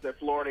offense at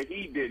Florida.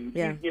 He didn't.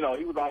 Yeah.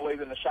 He was always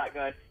in the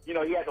shotgun. He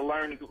had to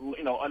learn,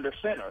 under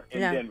center in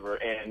Denver,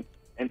 and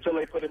until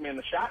they put him in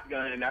the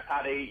shotgun, and that's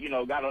how they,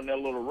 got on their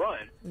little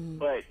run. Mm-hmm.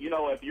 But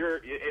if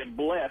you're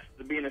blessed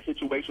to be in a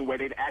situation where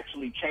they'd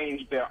actually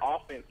change their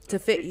offense to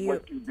fit you,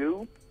 what you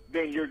do,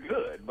 then you're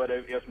good. But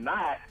if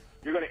not,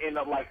 you're going to end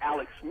up like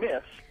Alex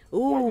Smith.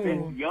 Ooh. Or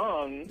Vince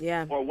Young,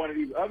 or one of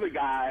these other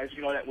guys,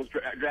 that was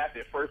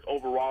drafted first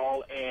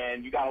overall,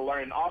 and you got to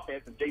learn an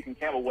offense. And Jason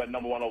Campbell wasn't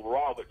number 1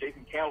 overall, but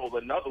Jason Campbell's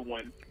another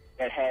one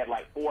that had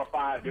like 4 or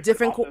 5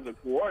 different offensive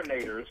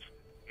coordinators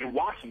in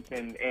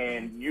Washington,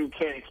 and you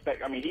can't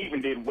expect. I mean, he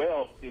even did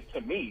well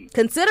to me,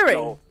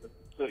 considering.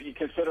 So you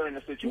considering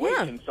the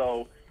situation. Yeah.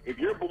 So if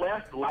you're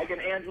blessed, like an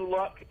Andrew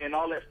Luck and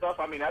all that stuff,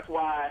 I mean, that's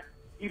why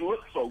he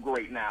looks so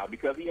great now,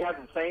 because he has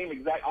the same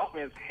exact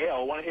offense.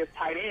 Hell, one of his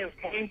tight ends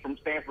came from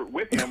Stanford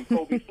with him,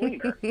 Kobe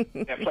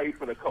Fleener, that played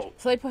for the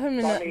Colts. So they put him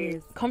in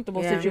a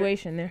comfortable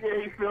situation there.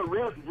 Yeah, he feels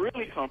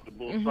really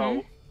comfortable. Mm-hmm.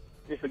 So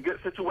it's a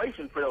good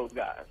situation for those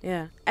guys.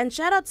 Yeah, and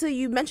shout out to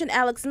you mentioned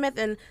Alex Smith,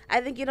 and I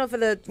think for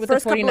the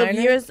first couple of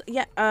years,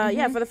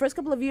 for the first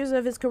couple of years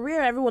of his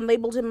career, everyone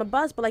labeled him a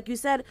bust. But like you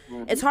said,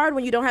 it's hard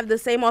when you don't have the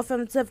same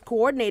offensive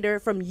coordinator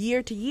from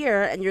year to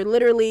year, and you're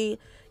literally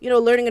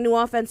learning a new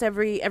offense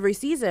every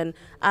season.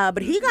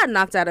 But he got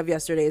knocked out of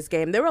yesterday's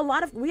game. There were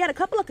we had a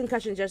couple of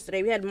concussions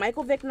yesterday. We had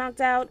Michael Vick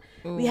knocked out.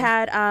 Ooh. We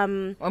had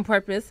on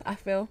purpose, I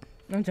feel.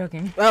 I'm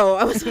joking. Oh,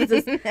 I was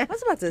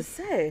about to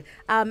say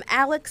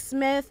Alex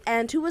Smith,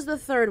 and who was the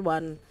third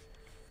one?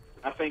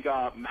 I think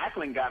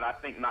Macklin got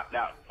knocked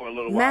out for a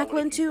little while.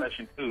 Macklin too.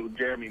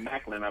 Jeremy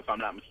Macklin, if I'm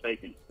not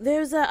mistaken.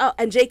 There's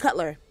and Jay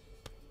Cutler.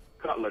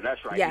 Cutler,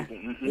 that's right. Yeah,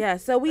 mm-hmm. Yeah.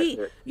 So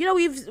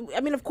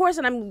of course,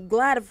 and I'm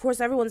glad, of course,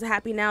 everyone's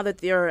happy now that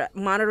they're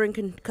monitoring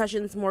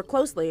concussions more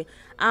closely.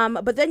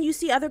 But then you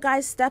see other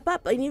guys step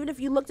up, and even if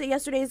you looked at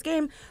yesterday's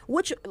game,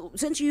 which,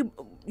 since you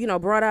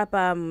brought up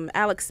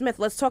Alex Smith,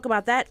 let's talk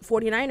about that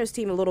 49ers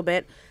team a little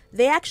bit.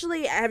 They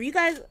actually, have you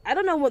guys? I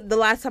don't know what the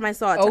last time I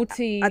saw a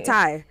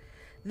tie.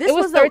 It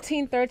was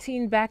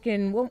 13-13 back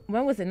in, when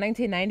was it,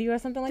 1990 or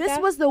something like that? This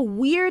was the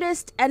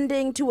weirdest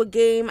ending to a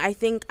game I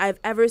think I've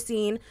ever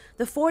seen.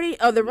 The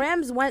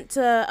Rams went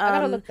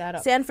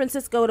to San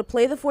Francisco to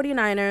play the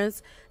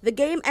 49ers. The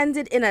game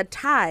ended in a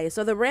tie.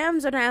 So the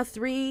Rams are now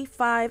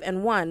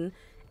 3-5-1,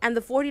 and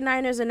the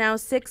 49ers are now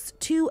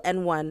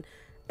 6-2-1.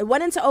 It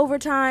went into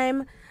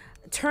overtime,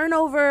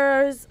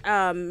 turnovers,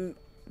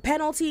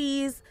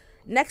 penalties.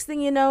 Next thing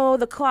you know,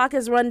 the clock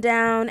is run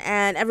down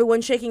and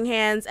everyone's shaking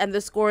hands and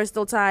the score is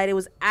still tied. It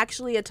was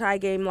actually a tie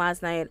game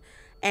last night,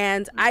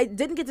 and I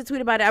didn't get to tweet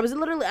about it. I was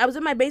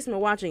in my basement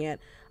watching it,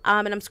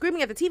 and I'm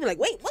screaming at the TV like,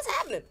 "Wait, what's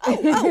happening?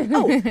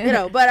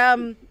 Oh!"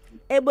 But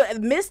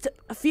it missed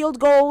field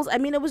goals. I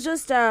mean, it was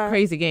just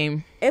crazy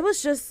game. It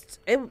was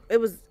just it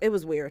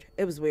was weird.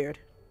 It was weird.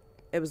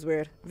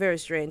 Very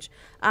strange.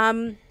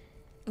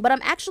 But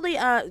I'm actually,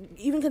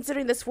 even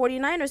considering this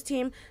 49ers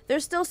team, they're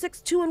still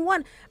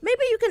 6-2-1.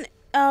 Maybe you can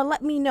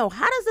let me know,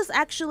 how does this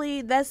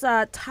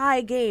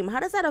tie game, how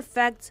does that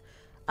affect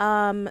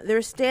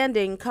their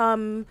standing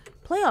come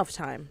playoff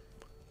time?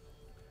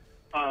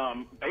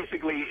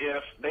 Basically,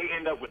 if they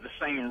end up with the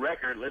same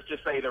record, let's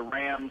just say the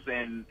Rams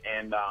and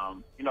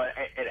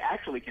it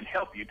actually can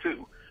help you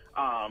too.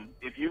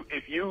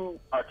 If you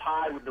are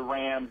tied with the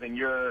Rams and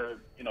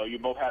you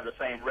both have the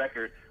same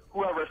record,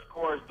 whoever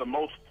scores the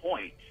most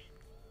points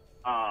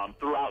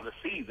throughout the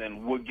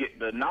season would get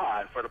the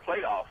nod for the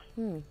playoff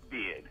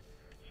bid.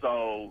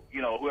 So,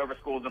 whoever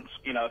scores them,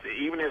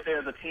 even if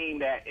there's a team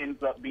that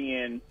ends up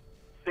being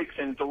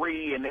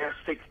 6-3 and they're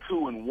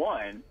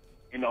 6-2-1,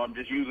 I'm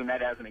just using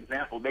that as an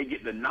example, they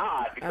get the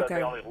nod because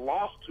they only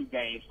lost 2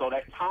 games. So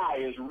that tie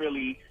is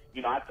really,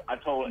 I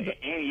told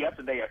Annie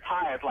yesterday, a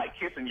tie is like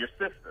kissing your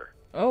sister.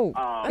 Oh.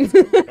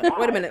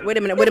 Wait a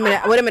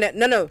minute.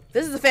 No.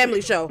 This is a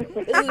family show.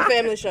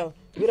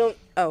 We don't.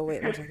 Oh,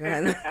 wait. I'm sorry. Go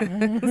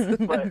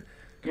ahead.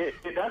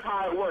 But that's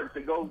how it works.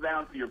 It goes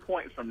down to your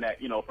points from that,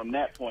 from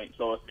that point.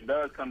 So if it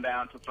does come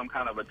down to some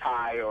kind of a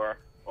tie or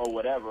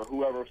whatever,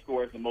 whoever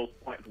scores the most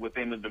points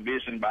within the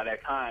division by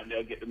that time,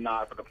 they'll get the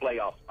nod for the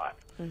playoff spot.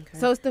 Okay.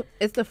 So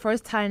it's the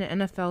first tie in the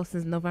NFL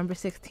since November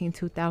 16,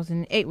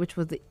 2008, which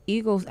was the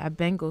Eagles at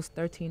Bengals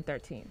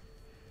 13-13.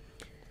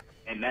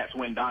 And that's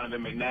when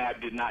Donovan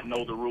McNabb did not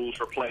know the rules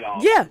for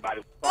playoffs. Yeah.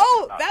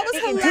 Oh, that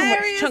was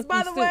hilarious,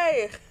 by the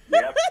way.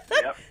 Yep.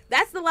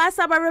 That's the last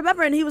time I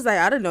remember, and he was like,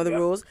 I didn't know the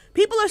rules.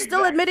 People are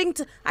still admitting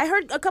to, I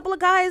heard a couple of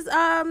guys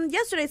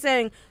yesterday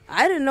saying,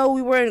 I didn't know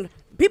we were in,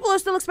 people are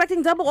still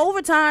expecting double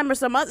overtime or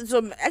some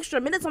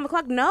extra minutes on the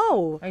clock.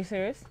 No. Are you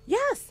serious?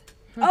 Yes.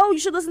 Oh, you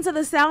should listen to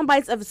the sound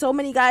bites of so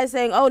many guys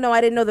saying, oh, no, I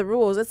didn't know the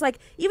rules. It's like,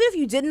 even if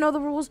you didn't know the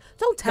rules,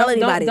 don't tell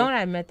anybody. Don't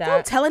admit that.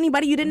 Don't tell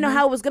anybody you didn't know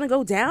how it was going to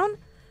go down.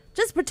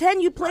 Just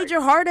pretend you played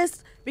your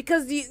hardest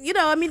because you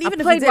know. I mean, even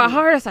I if played you my didn't.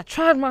 hardest, I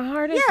tried my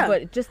hardest, Yeah.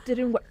 but it just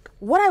didn't work.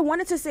 What I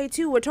wanted to say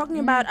too, we're talking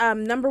about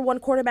number one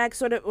quarterbacks,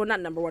 sort of, well,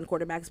 not number one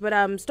quarterbacks,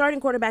 but starting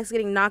quarterbacks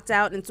getting knocked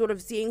out and sort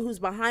of seeing who's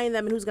behind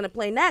them and who's going to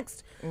play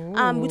next.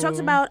 We talked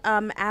about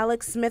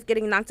Alex Smith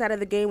getting knocked out of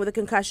the game with a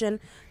concussion.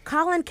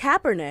 Colin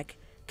Kaepernick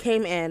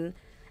came in.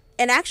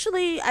 And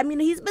actually, I mean,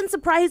 he's been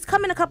surprised. He's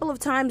come in a couple of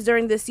times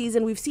during this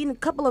season. We've seen a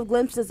couple of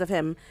glimpses of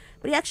him.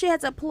 But he actually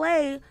had to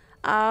play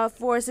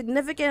for a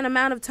significant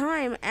amount of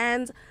time.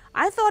 And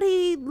I thought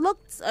he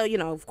looked,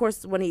 of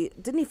course, when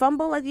didn't he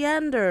fumble at the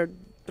end or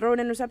throw an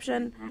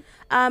interception?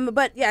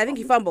 But yeah, I think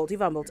he fumbled.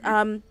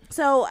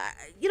 So,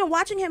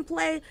 watching him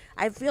play,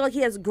 I feel like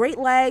he has great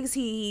legs.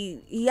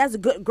 He has a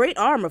great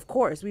arm, of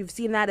course. We've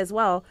seen that as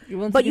well. You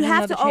willing but to give you him have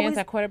another to chance always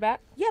at quarterback?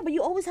 Yeah, but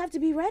you always have to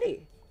be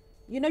ready.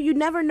 You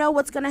never know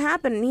what's going to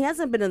happen, and he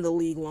hasn't been in the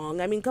league long.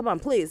 I mean, come on,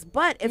 please.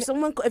 But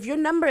if your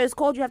number is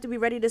called, you have to be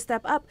ready to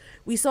step up.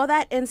 We saw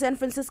that in San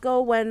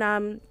Francisco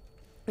when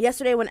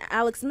yesterday when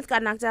Alex Smith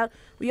got knocked out.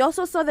 We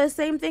also saw the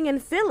same thing in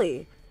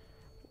Philly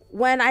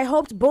when I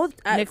hoped both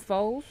Nick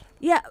Foles.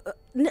 Yeah,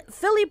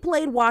 Philly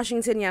played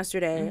Washington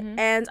yesterday,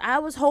 and I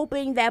was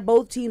hoping that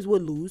both teams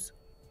would lose,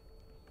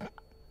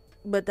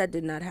 but that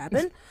did not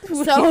happen.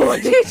 So.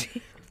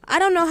 I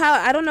don't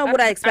know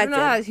what I expected. I don't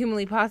know how it's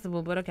humanly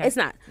possible, but okay. It's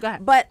not. Go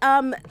ahead. But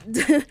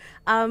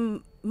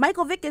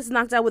Michael Vick is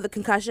knocked out with a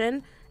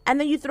concussion, and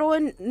then you throw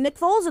in Nick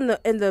Foles in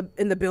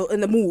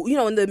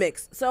the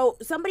mix. So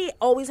somebody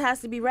always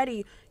has to be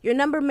ready. Your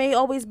number may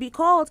always be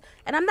called,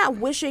 and I'm not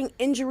wishing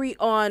injury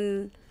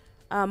on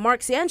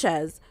Mark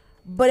Sanchez,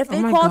 but if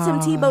they call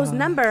Tim Tebow's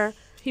number,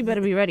 he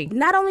better be ready.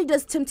 Not only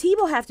does Tim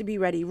Tebow have to be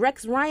ready,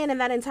 Rex Ryan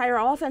and that entire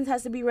offense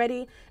has to be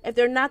ready. If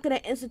they're not going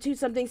to institute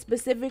something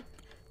specific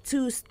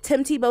to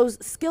Tim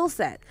Tebow's skill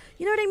set.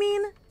 You know what I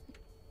mean?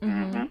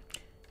 Mm-hmm.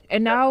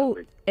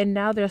 And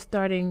now they're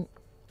starting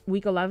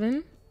week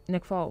 11,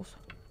 Nick Foles.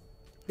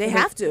 They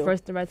have to.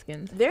 Versus the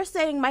Redskins. They're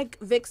saying Mike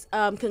Vick's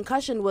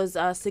concussion was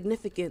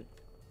significant.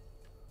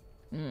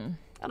 I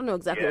don't know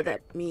exactly what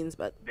that means,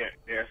 but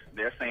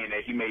they're saying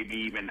that he may be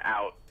even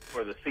out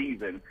for the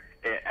season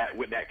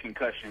with that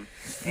concussion.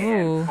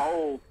 And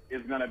Foles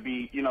is going to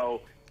be,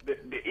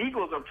 the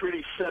Eagles are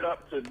pretty set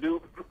up to do,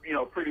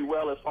 pretty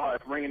well as far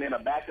as bringing in a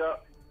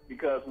backup,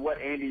 because what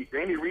Andy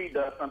Reid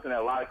does, something that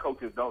a lot of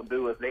coaches don't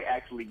do, is they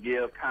actually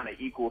give kind of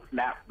equal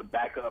snaps to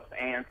backups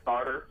and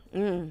starters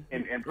in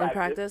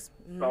practice.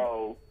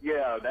 So,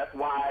 yeah, that's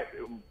why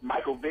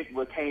Michael Vick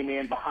came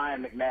in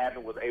behind McNabb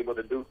and was able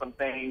to do some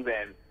things,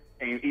 and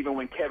even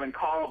when Kevin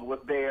Kolb was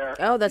there,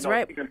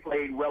 right. He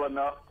played well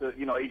enough to,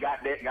 he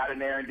got in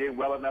there and did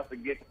well enough to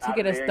get out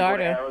get of a there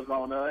starter and go to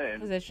Arizona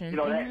and position.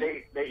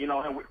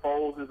 And with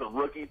Foles is a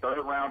rookie,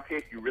 third-round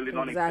pick, you really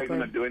don't expect him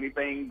to do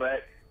anything,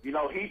 but he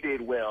did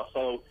well.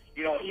 So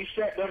he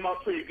set them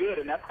up pretty good,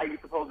 and that's how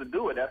you're supposed to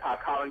do it. That's how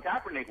Colin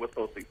Kaepernick was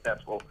so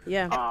successful.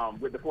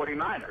 With the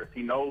 49ers,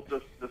 he knows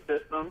the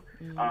system.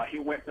 He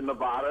went to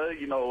Nevada.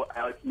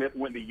 Alex Smith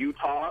went to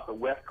Utah, the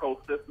West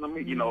Coast system.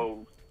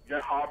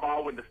 John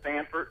Harbaugh went to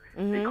Stanford.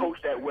 They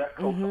coached that West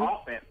Coast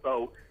offense,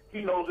 so he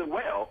knows it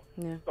well.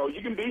 Yeah. So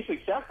you can be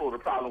successful. The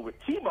problem with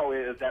Tebow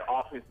is that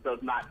offense does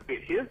not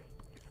fit his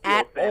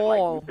at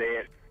all. Like you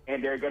said,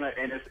 and they're gonna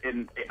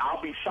and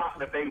I'll be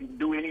shocked if they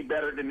do any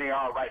better than they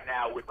are right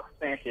now with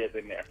Sanchez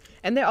in there.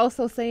 And they're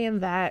also saying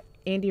that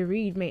Andy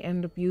Reid may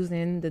end up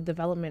using the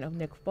development of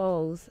Nick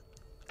Foles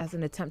as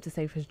an attempt to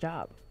save his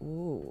job.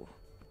 Ooh.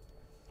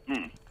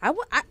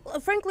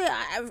 Frankly,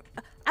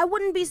 I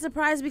wouldn't be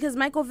surprised because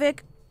Michael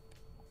Vick.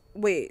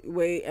 Wait,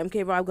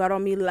 MK Rob got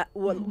on me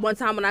one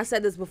time when I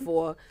said this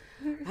before.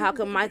 How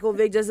come Michael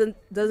Vick doesn't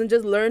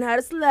just learn how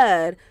to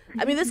sled?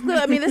 I mean, this is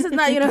not,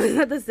 it's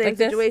not the same like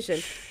situation.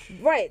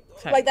 Right.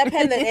 Sorry. Like that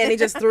pen that Annie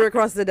just threw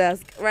across the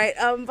desk, right?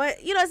 But,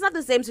 it's not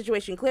the same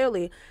situation,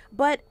 clearly.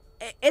 But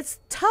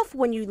it's tough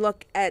when you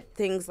look at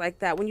things like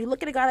that. When you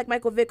look at a guy like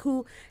Michael Vick,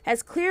 who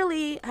has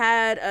clearly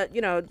had a,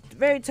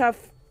 very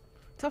tough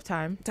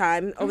time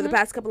over the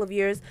past couple of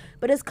years,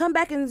 but has come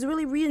back and has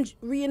really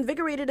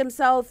reinvigorated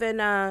himself and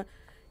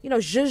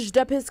zhuzhed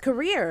up his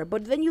career.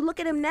 But then you look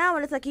at him now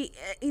and it's like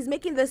he's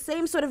making the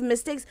same sort of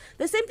mistakes,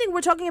 the same thing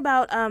we're talking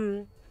about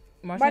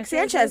Mark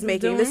Sanchez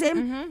making, the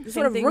same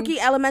sort of rookie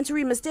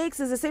elementary mistakes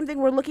is the same thing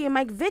we're looking at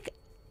Mike Vick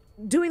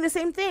doing the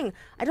same thing.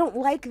 I don't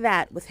like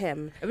that with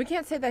him. And we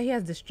can't say that he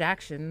has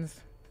distractions.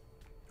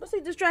 What's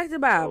he distracted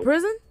about?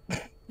 Prison?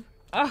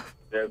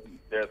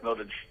 There's no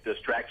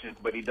distractions,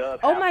 but he does.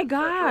 Oh my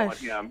gosh!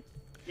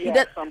 He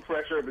had some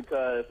pressure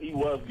because he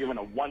was given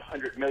a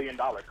 $100 million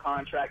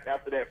contract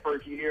after that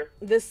first year.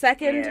 The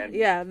second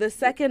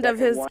of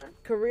his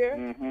career.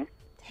 Mm-hmm.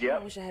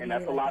 Yep, and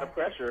that's a lot of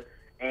pressure.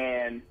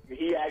 And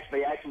he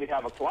actually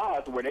have a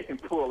clause where they can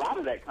pull out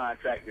of that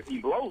contract if he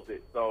blows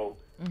it. So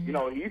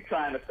he's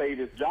trying to save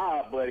his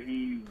job, but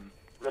he's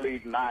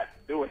really not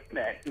doing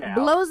that now.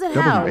 Blows it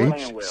how?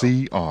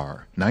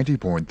 WHCR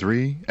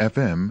 90.3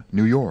 FM,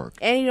 New York.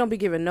 And you don't be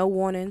giving no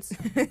warnings.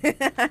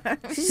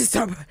 She's just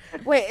talking.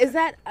 Wait, is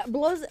that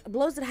blows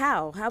it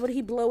how? How would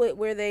he blow it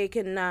where they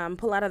can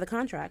pull out of the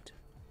contract?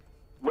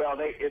 Well,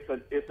 it's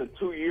a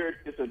 2 year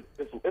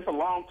it's a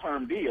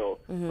long-term deal,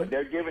 but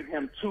they're giving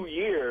him 2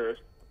 years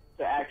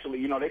to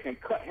actually, they can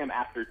cut him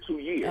after 2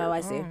 years. Oh,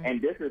 I see.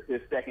 And this is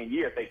his second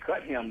year. If they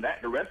cut him,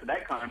 the rest of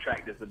that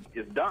contract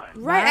is done.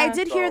 Right, I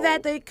did hear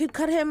that they could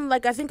cut him, I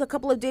think a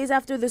couple of days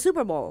after the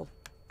Super Bowl.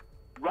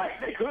 Right,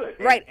 they could.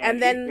 Right,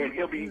 and then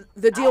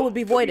the deal would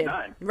be voided.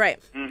 Right.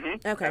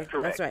 Mm-hmm. Okay,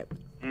 that's right.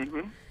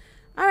 Mm-hmm.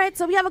 All right,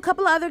 so we have a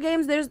couple of other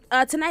games. There's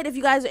tonight, if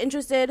you guys are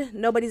interested.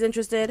 Nobody's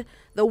interested.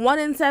 The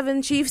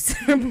 1-7 Chiefs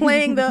are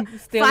playing the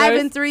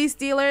 5-3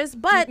 Steelers.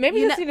 But maybe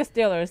you'll see the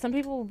Steelers. Some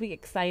people will be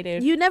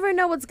excited. You never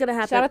know what's gonna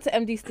happen. Shout out to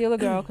MD Steeler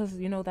Girl because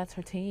that's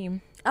her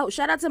team. Oh,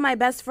 shout out to my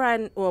best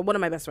friend, or one of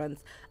my best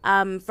friends,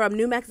 from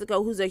New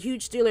Mexico, who's a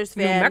huge Steelers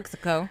fan. New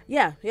Mexico?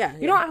 Yeah.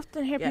 You don't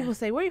often hear people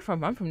say, where are you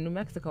from? I'm from New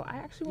Mexico. I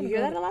actually want to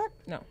hear that a lot?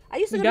 No. I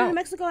used to go to New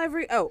Mexico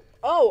every...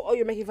 Oh,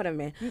 you're making fun of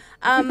me.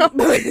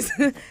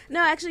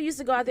 No, I actually used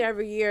to go out there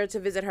every year to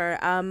visit her.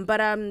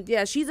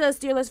 Yeah, she's a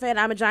Steelers fan.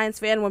 I'm a Giants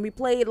fan. When we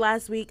played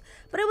last week,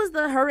 but it was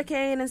the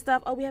hurricane and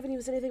stuff. Oh, we haven't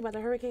even said anything about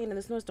the hurricane and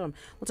the snowstorm.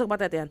 We'll talk about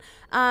that then.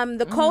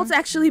 The Colts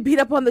actually beat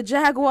up on the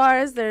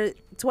Jaguars. They're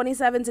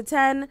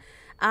 27-10.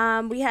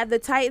 We had the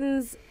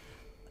Titans.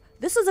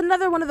 This was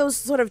another one of those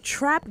sort of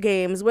trap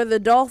games where the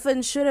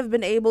Dolphins should have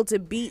been able to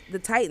beat the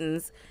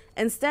Titans.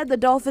 Instead, the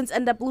Dolphins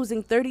end up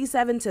losing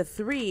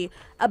 37-3.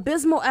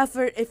 Abysmal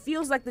effort. It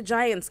feels like the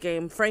Giants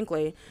game,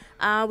 frankly.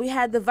 We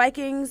had the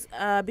Vikings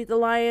beat the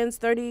Lions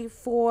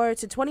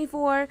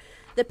 34-24.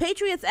 The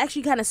Patriots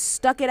actually kind of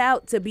stuck it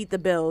out to beat the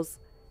Bills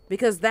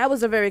because that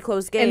was a very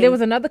close game. And there was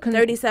another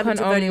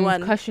 37-31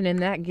 concussion in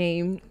that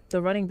game.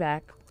 The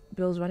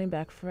Bills running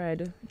back,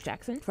 Fred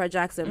Jackson.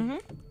 Mm-hmm.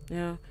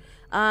 Yeah.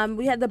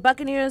 We had the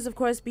Buccaneers, of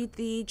course, beat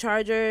the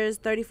Chargers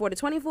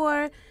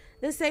 34-24.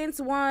 The Saints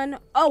won.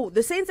 Oh,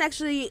 the Saints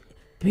actually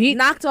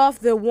knocked off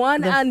the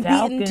one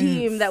unbeaten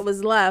team that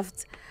was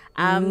left.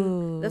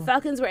 The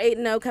Falcons were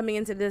 8-0 coming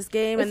into this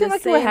game. It seemed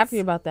like you were happy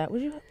about that. Are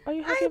you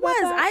happy about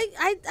that?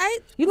 I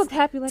You looked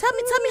happy. Tell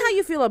me how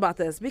you feel about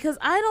this, because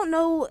I don't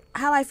know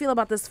how I feel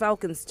about this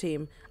Falcons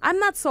team. I'm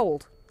not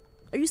sold.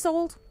 Are you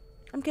sold?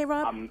 I'm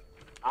K-Rob.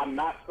 I'm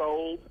not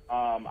sold.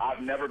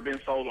 I've never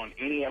been sold on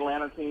any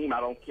Atlanta team. I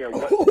don't care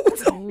what.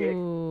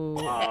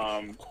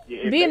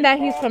 Being that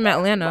he's from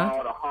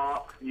Atlanta, the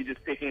Hawks, you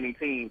just pick any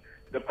team.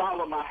 The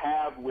problem I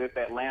have with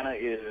Atlanta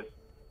is,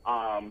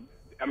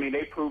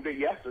 they proved it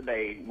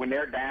yesterday. When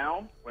they're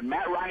down, when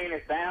Matt Ryan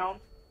is down,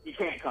 he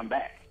can't come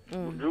back.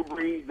 Drew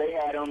Brees, they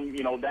had him,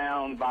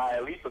 down by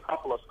at least a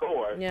couple of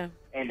scores. Yeah.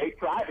 And they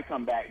tried to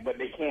come back, but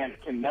they can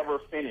never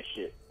finish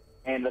it.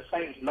 And the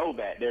Saints know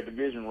that. They're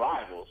division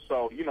rivals.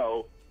 So,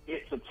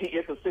 it's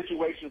a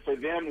situation for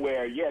them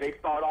where, they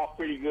start off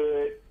pretty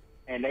good,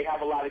 and they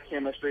have a lot of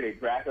chemistry. They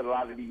drafted a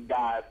lot of these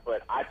guys,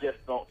 but I just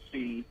don't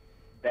see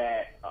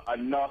that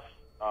enough,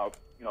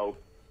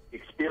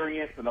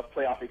 experience, enough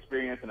playoff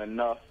experience, and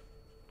enough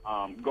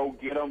go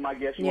get them, I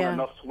guess. Want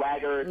enough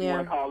swagger, if you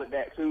want to call it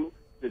that, too,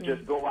 to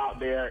just go out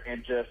there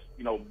and just,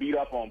 beat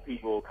up on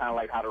people, kind of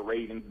like how the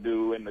Ravens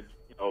do and a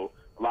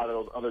lot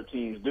of those other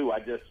teams do. I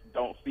just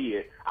don't see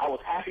it. I was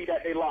happy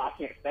that they lost. I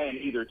can't stand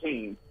either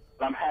team,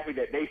 but I'm happy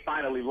that they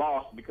finally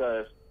lost,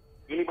 because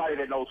anybody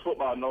that knows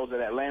football knows that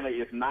Atlanta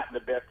is not the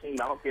best team.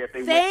 I don't care if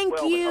they win 12-0.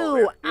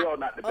 They're still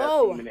not the best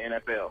team in the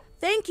NFL.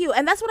 Thank you.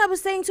 And that's what I was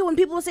saying, too, when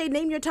people say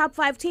name your top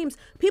 5 teams.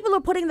 People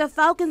are putting the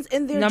Falcons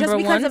in there just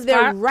because of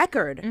their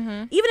record.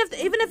 Mm-hmm.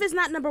 Even if it's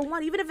not number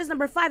 1, even if it's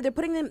number 5, they're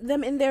putting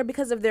them in there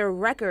because of their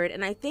record.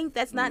 And I think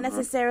that's not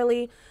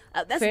necessarily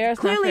that's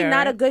clearly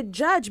not a good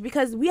judge,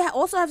 because we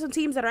also have some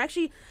teams that are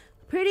actually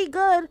pretty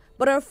good,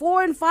 but are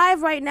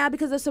 4-5 right now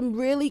because of some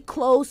really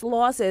close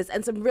losses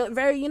and some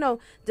very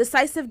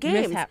decisive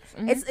games.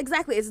 Mm-hmm.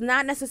 It's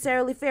not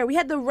necessarily fair. We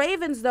had the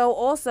Ravens, though,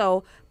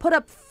 also put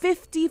up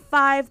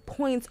 55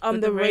 points on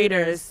the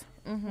Raiders.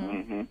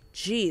 Mm-hmm.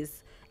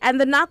 Jeez. And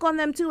the knock on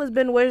them, too, has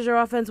been, where's your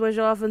offense? Where's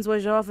your offense?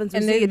 Where's your offense?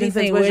 And then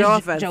defense, where's your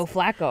offense? Joe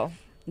Flacco.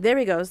 There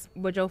he goes.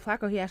 But Joe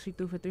Flacco, he actually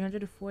threw for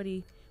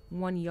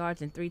 341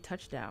 yards and 3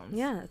 touchdowns.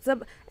 Yeah, it's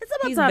about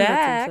he's time.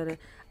 Back.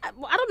 I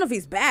don't know if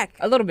he's back.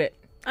 A little bit.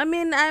 I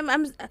mean,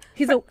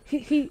 he's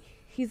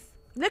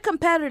they're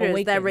competitors,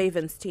 awakened. That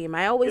Ravens team.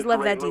 I always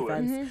love that Lewis.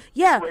 defense. Mm-hmm.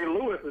 Yeah. Ray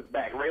Lewis is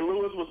back. Ray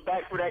Lewis was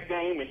back for that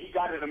game, and he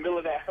got in the middle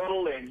of that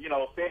huddle and,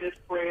 said his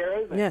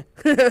prayers and, and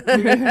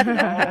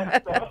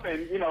stuff,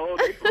 and,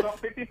 they put up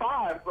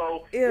 55.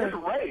 So it's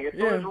Ray. As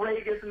soon as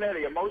Ray gets in there,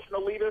 the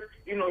emotional leader,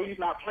 he's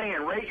not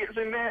playing. Ray gets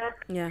in there,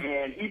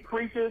 and he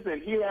preaches,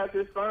 and he has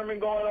his sermon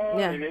going on,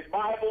 and his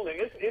Bible,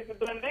 and it's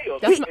a done deal.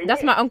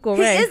 That's my Uncle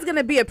Ray. He is going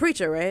to be a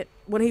preacher, right?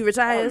 When he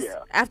retires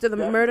after the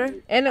murder?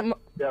 And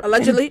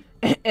allegedly.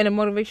 And a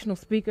motivational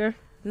speaker.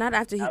 Not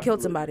after he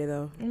killed somebody,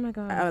 though. Oh my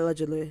God.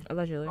 Allegedly.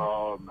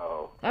 Oh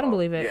no. I don't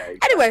believe it. Yeah,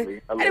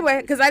 exactly.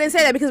 Anyway, because I didn't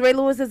say that because Ray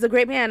Lewis is a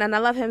great man and I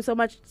love him so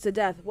much to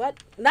death. What?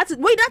 Not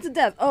to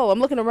death. Oh, I'm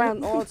looking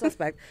around, all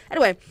suspect.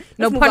 Anyway,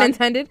 No pun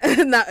intended.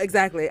 Not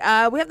exactly.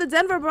 We have the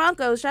Denver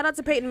Broncos. Shout out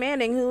to Peyton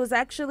Manning, who was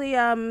actually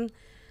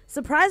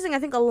surprising, I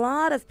think, a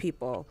lot of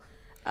people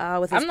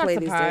with his I'm not play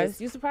surprised. these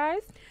days. You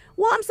surprised?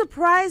 Well, I'm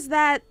surprised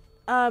that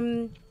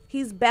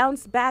he's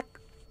bounced back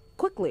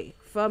quickly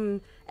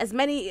from as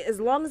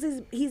long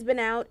as he's been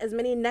out, as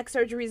many neck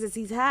surgeries as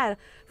he's had.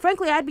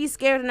 Frankly, I'd be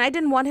scared, and I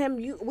didn't want him.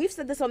 We've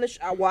said this on the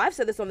I've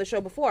said this on the show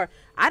before.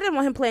 I didn't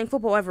want him playing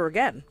football ever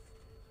again.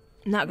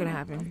 Not gonna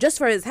happen. Just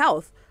for his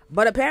health.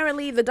 But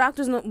apparently the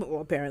doctors know.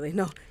 Well, apparently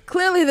no.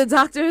 Clearly the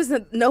doctors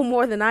know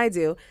more than I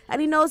do,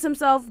 and he knows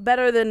himself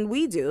better than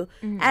we do.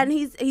 Mm-hmm. And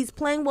he's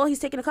playing well. He's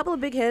taken a couple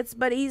of big hits,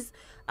 but he's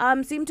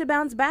seemed to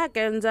bounce back.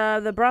 And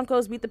the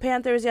Broncos beat the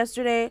Panthers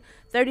yesterday,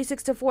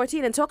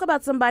 36-14. And talk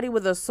about somebody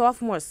with a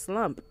sophomore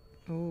slump.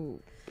 Ooh.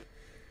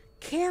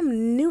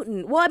 Cam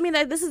Newton. Well, I mean,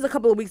 this is a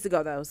couple of weeks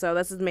ago, though, so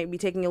this is maybe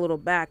taking a little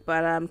back.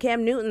 But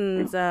Cam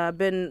Newton's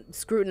been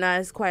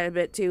scrutinized quite a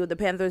bit, too, the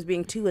Panthers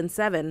being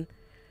 2-7.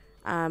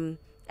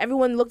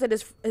 Everyone looked at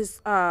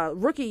his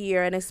rookie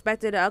year and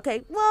expected,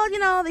 okay,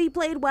 well, he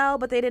played well,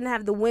 but they didn't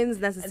have the wins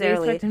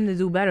necessarily. They expect him to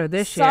do better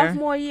this year.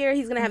 Sophomore year,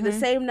 he's going to have the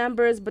same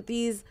numbers, but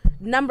these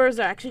numbers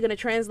are actually going to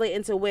translate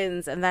into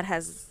wins, and that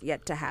has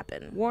yet to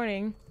happen.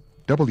 Warning.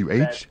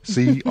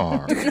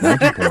 WHCR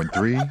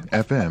 90.3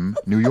 FM,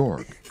 New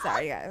York.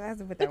 Sorry, guys. I have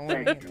to put that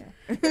warning in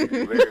there. Thank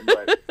you very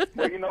much.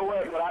 Well, you know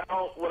what?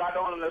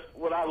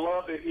 What I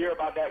love to hear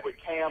about that with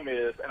Cam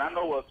is, and I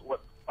know what's the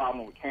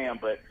problem with Cam,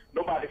 but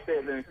nobody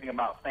says anything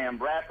about Sam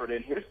Bradford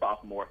and his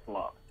sophomore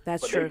slump.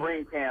 That's but true. They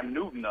bring Cam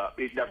Newton up.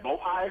 They're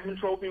both Heisman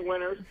Trophy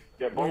winners.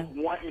 They're both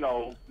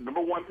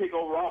number one pick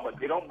overall, but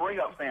they don't bring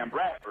up Sam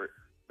Bradford.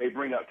 They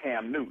bring up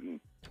Cam Newton.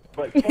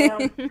 But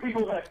Cam,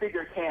 people have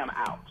figured Cam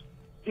out.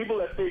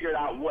 People have figured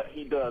out what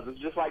he does. It's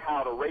just like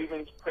how the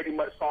Ravens pretty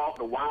much solved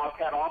the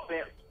Wildcat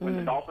offense when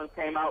the Dolphins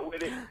came out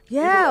with it.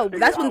 Yeah,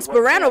 that's when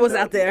Sperano was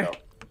out there.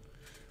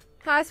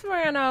 Hi,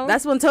 Sperano.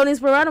 That's when Tony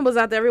Sperano was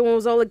out there. Everyone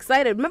was all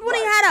excited. Remember when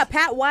he had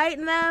Pat White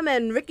and them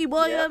and Ricky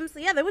Williams?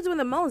 Yeah, they were doing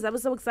the most. That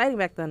was so exciting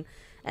back then.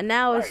 And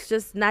now it's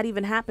just not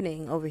even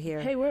happening over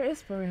here. Hey, where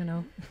is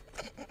Sperano?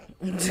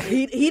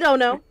 he don't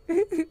know.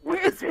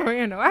 Where is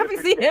Sperano? I haven't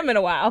seen him in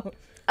a while.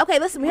 Okay,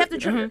 listen, we have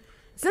to...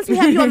 Since we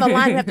have you on the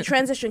line, we have to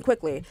transition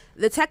quickly.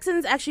 The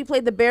Texans actually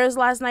played the Bears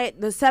last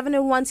night, the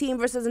 7-1 team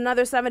versus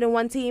another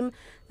 7-1 team.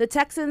 The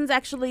Texans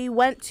actually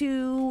went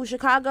to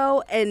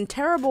Chicago in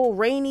terrible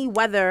rainy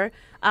weather,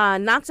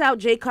 knocked out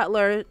Jay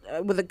Cutler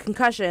with a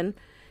concussion.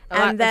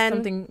 That's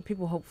something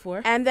people hope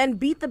for. And then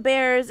beat the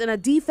Bears in a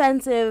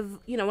defensive,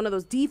 one of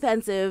those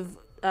defensive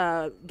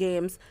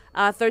games,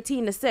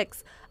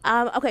 13-6.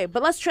 Okay,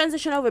 but let's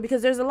transition over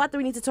because there's a lot that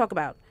we need to talk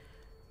about.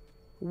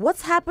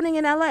 What's happening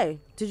in LA?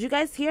 Did you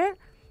guys hear?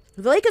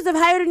 The Lakers have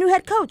hired a new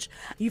head coach.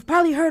 You've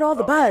probably heard all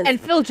the buzz. And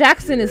Phil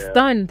Jackson is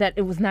stunned that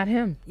it was not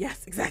him.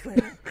 Yes,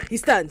 exactly. He's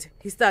stunned.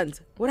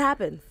 What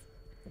happened?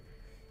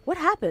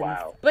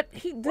 Wow. But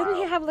didn't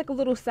he have like a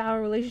little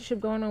sour relationship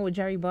going on with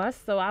Jerry Buss?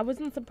 So I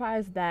wasn't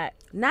surprised that.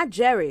 Not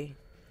Jerry.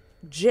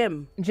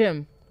 Jim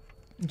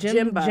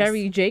Buss.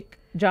 Jerry, Jake,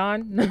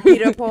 John,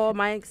 Peter, Paul,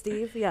 Mike,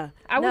 Steve. Yeah.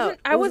 I wasn't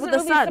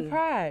really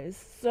surprised.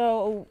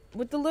 So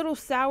with the little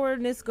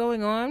sourness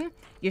going on,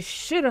 you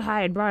should have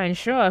hired Brian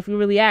Shaw if you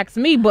really ask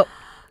me. But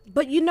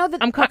you know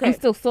that I'm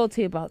still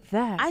salty about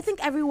that. I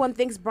think everyone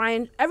thinks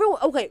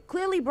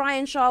clearly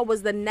Brian Shaw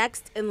was the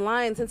next in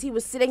line since he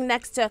was sitting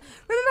next to.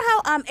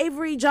 Remember how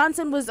Avery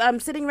Johnson was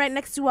sitting right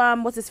next to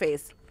what's his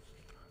face?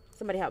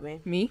 Somebody help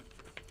me. Me.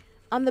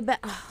 On the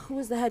who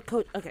was the head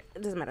coach? Okay,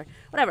 it doesn't matter.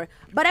 Whatever.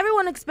 But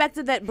everyone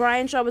expected that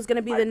Brian Shaw was going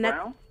to be the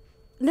next.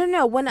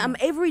 No. When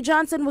Avery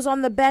Johnson was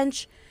on the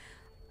bench,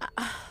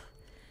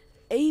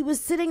 he was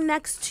sitting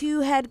next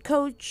to head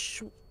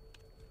coach.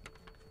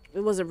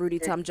 It wasn't Rudy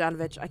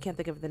Tomjanovich. I can't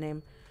think of the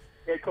name.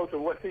 Head coach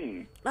of what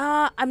team?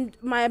 My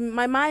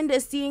mind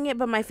is seeing it,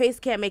 but my face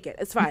can't make it.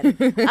 It's fine.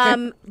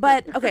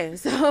 But okay,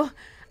 so.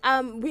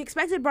 We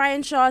expected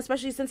Brian Shaw,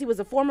 especially since he was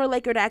a former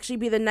Laker, to actually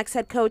be the next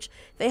head coach.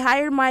 They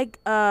hired Mike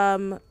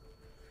Brown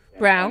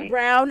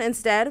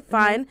instead.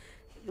 Fine.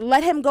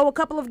 Let him go a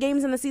couple of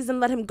games in the season.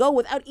 Let him go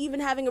without even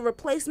having a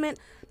replacement.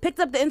 Picked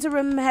up the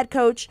interim head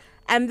coach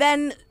and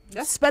then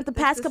spent the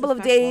past couple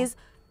of days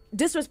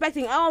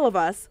disrespecting all of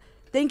us.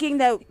 Thinking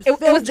that it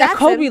was that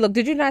Kobe look.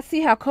 Did you not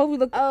see how Kobe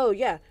looked? Oh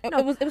yeah, no,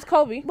 it was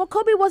Kobe. Well,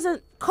 Kobe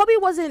wasn't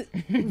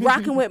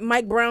rocking with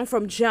Mike Brown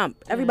from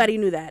jump. Everybody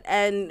knew that,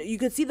 and you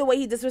could see the way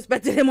he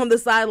disrespected him on the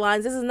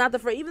sidelines. This is not the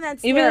first. Even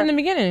in the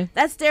beginning,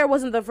 that stare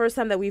wasn't the first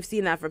time that we've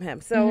seen that from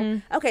him.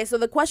 So okay, so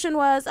the question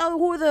was,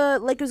 who are the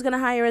Lakers going to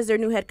hire as their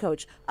new head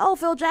coach? Oh,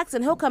 Phil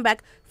Jackson. He'll come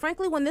back.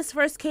 Frankly, when this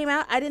first came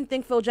out, I didn't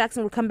think Phil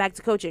Jackson would come back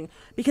to coaching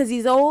because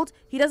he's old.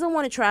 He doesn't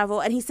want to travel,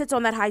 and he sits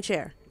on that high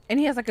chair. And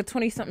he has like a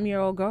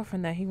 20-something-year-old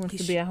girlfriend that he wants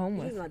to be at home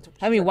with.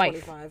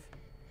 Wife.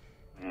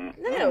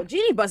 No,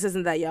 Jeannie Buss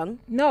isn't that young.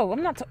 No,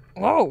 I'm not.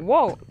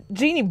 Whoa.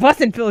 Jeannie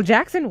Buss and Phil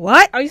Jackson?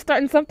 What? Are you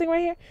starting something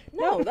right here?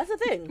 No, that's the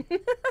thing.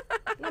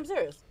 No, I'm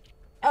serious.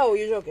 Oh,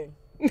 you're joking.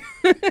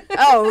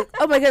 oh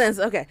my goodness.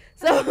 Okay.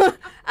 So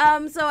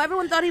so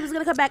everyone thought he was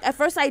going to come back. At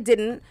first I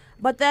didn't.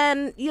 But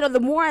then, the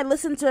more I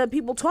listened to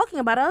people talking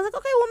about it, I was like,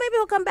 okay, well, maybe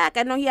he'll come back.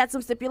 I know he had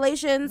some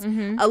stipulations,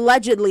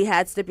 allegedly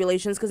had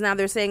stipulations, because now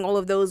they're saying all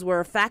of those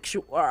were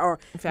factual or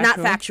not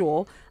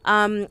factual.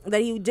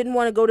 That he didn't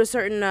want to go to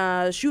certain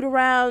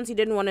shoot-arounds. He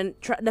didn't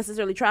want to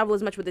necessarily travel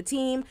as much with the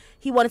team.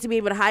 He wanted to be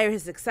able to hire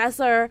his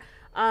successor.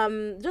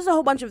 Just a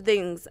whole bunch of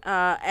things.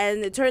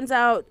 And it turns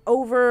out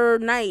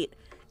overnight,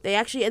 they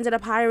actually ended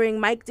up hiring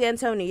Mike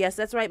D'Antoni. Yes,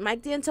 that's right.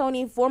 Mike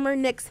D'Antoni, former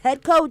Knicks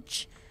head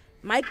coach.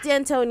 Mike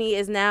D'Antoni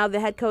is now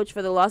the head coach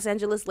for the Los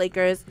Angeles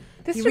Lakers.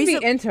 This should be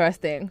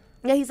interesting.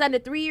 Yeah, he signed a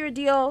 3-year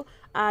deal,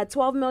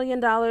 $12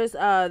 million.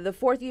 The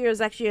fourth year is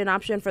actually an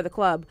option for the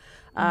club,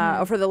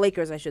 or for the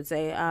Lakers, I should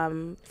say.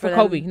 For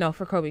Kobe. No,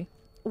 for Kobe.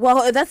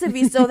 Well, that's if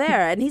he's still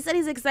there. And he said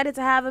he's excited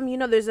to have him.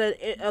 There's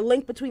a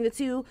link between the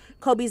two.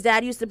 Kobe's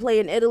dad used to play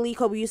in Italy.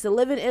 Kobe used to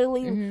live in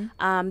Italy.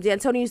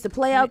 D'Antoni used to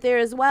play out there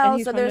as well. And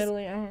he's from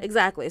Italy.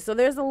 Exactly. So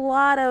there's a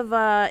lot of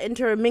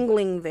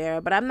intermingling there.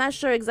 But I'm not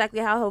sure exactly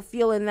how he'll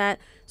feel in that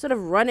sort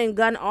of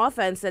run-and-gun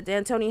offense that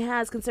D'Antoni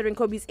has, considering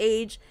Kobe's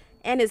age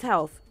and his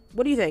health.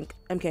 What do you think,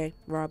 MK,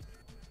 Rob?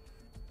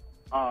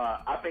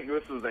 I think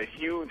this was a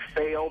huge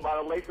fail by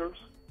the Lakers.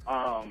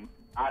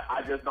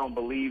 I just don't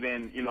believe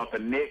in, if the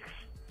Knicks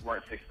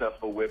weren't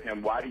successful with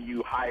him, why do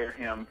you hire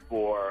him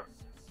for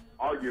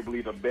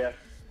arguably the best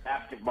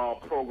basketball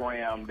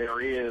program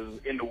there is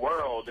in the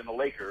world in the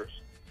Lakers?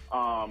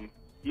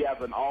 He has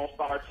an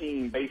all-star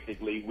team,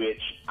 basically,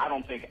 which I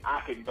don't think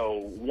I could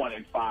go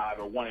 1-5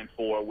 or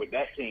 1-4 with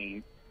that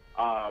team.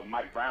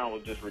 Mike Brown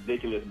was just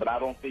ridiculous, but I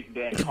don't think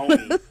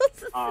D'Antoni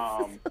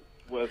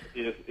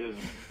is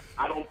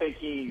I don't think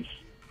he's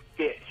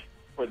fit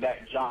for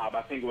that job.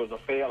 I think it was a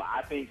fail.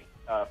 I think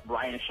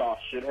Brian Shaw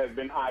should have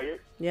been hired.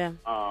 Yeah.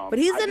 But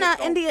he's in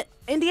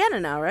Indiana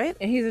now, right?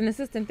 And he's an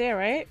assistant there,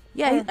 right?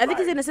 Yeah, I think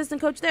he's an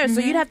assistant coach there. So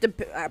you'd have to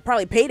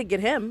probably pay to get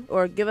him,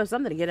 or give him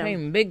something to get him. Pay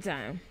him big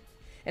time.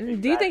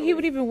 And do you think he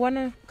would even want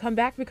to come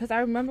back? Because I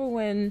remember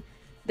when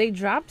they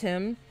dropped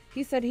him,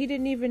 he said he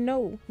didn't even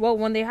know. Well,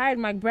 when they hired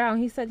Mike Brown,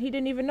 he said he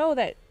didn't even know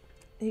that.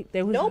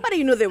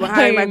 Nobody knew they were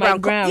hiring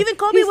Mike Brown. Even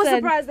Kobe was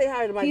surprised they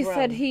hired Mike Brown. He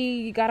said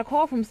he got a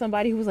call from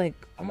somebody who was like,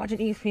 I'm watching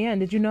ESPN.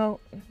 Did you know?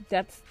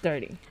 That's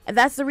dirty. And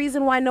that's the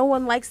reason why no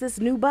one likes this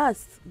new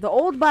bus. The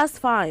old bus,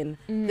 fine.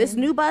 This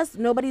new bus,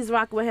 nobody's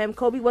rocking with him.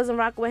 Kobe wasn't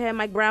rocking with him.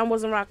 Mike Brown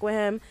wasn't rocking with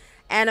him.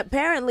 And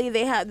apparently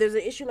there's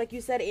an issue, like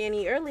you said,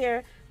 Annie,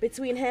 earlier,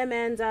 between him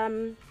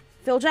and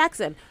Phil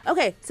Jackson.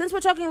 Okay, since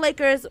we're talking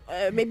Lakers,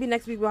 maybe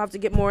next week we'll have to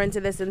get more into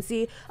this and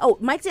see. Oh,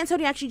 Mike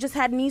D'Antoni actually just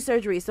had knee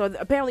surgery, so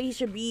apparently he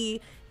should be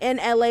in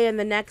LA in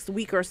the next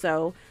week or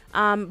so.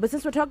 But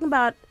since we're talking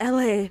about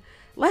LA,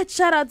 let's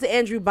shout out to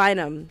Andrew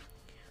Bynum,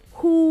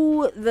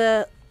 who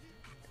the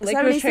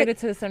Lakers traded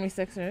to the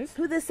 76ers.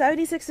 Who the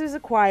 76ers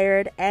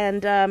acquired,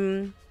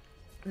 and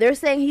they're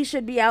saying he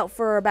should be out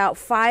for about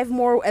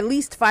at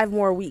least 5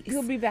 more weeks.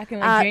 He'll be back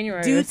in January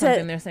or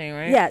something, they're saying,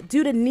 right? Yeah,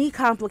 due to knee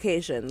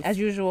complications. As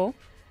usual.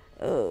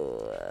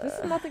 This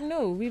is nothing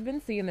new. We've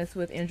been seeing this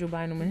with Andrew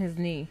Bynum and his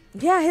knee.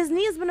 Yeah, his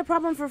knee has been a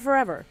problem for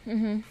forever.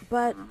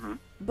 But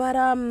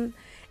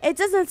it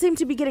doesn't seem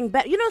to be getting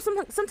better.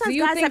 Sometimes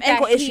guys have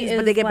ankle issues,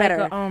 but they get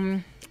better.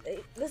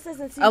 This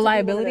doesn't seem a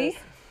liability.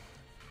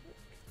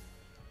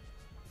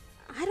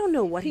 I don't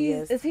know what he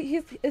is.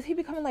 Is he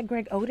becoming like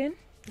Greg Oden?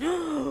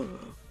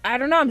 I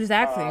don't know. I'm just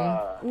asking.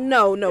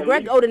 No.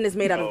 Greg Oden is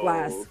made out of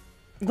glass.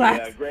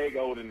 Yeah, Greg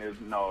Oden is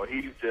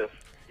he's just.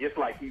 It's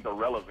like he's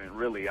irrelevant,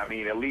 really. I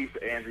mean, at least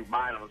Andrew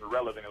Bynum is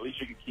irrelevant. At least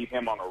you can keep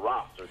him on the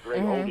roster.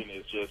 Greg Oden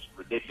is just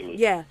ridiculous.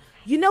 Yeah.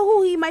 You know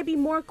who he might be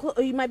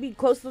he might be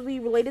closely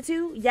related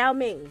to? Yao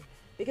Ming.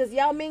 Because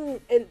Yao Ming,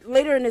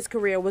 later in his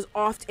career, was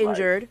oft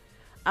injured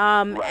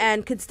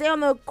and could stay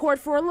on the court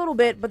for a little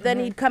bit, but then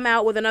he'd come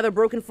out with another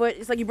broken foot.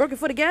 It's like, you broke your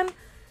foot again?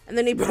 And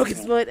then he broke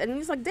his foot, and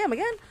he's like, damn,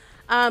 again?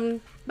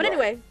 But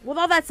anyway, with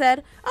all that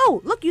said,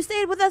 look, you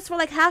stayed with us for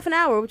like half an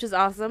hour, which is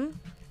awesome.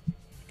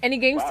 Any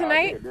games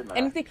tonight?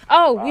 Anything?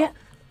 We have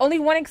only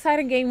one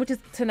exciting game, which is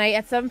tonight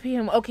at 7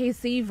 p.m.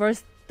 OKC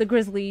versus the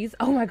Grizzlies.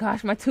 Oh my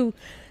gosh, my two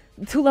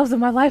loves of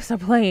my life are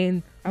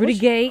playing. Rudy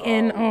Gay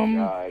and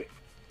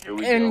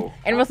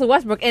Russell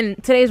Westbrook.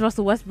 And today's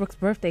Russell Westbrook's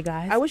birthday,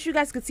 guys. I wish you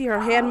guys could see her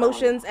hand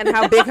motions and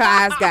how big her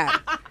eyes got.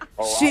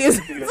 She is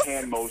see the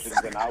hand motions,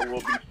 and I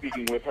will be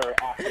speaking with her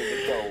after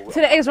the show.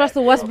 Today is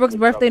Russell Westbrook's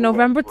birthday,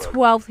 November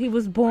 12th. He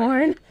was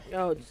born.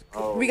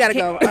 We gotta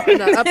go.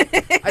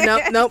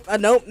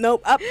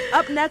 Nope.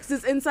 Up next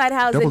is Inside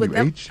Housing with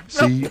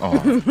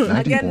WHCR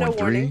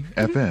 90.3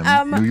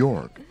 FM, New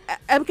York.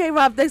 MK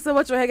Rob, thanks so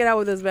much for hanging out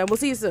with us, man. We'll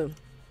see you soon.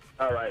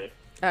 All right.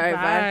 All right,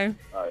 bye.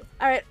 All right.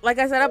 All right, like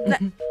I said, up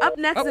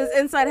next is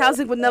Inside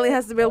Housing with Nelly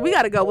Hestebill. We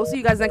got to go. We'll see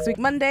you guys next week,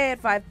 Monday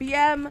at 5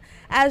 p.m.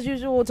 As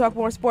usual, we'll talk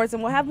more sports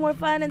and we'll have more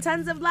fun and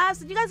tons of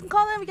laughs. And you guys can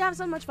call in. We can have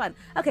so much fun.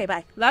 Okay,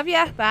 bye. Love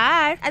ya.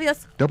 Bye.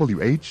 Adios.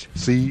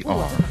 WHCR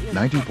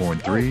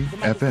 90.3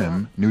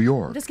 FM, New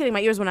York. Just kidding.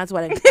 My ears were not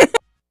sweating.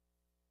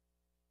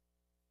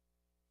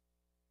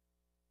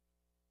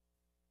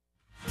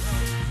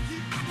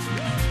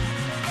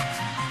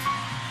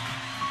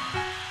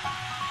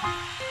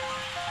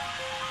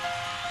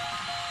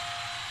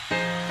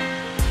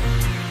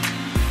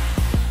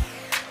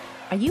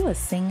 Are you a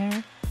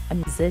singer, a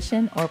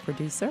musician, or a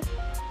producer?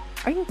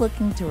 Are you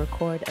looking to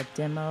record a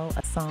demo,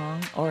 a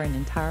song, or an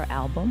entire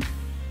album?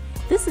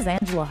 This is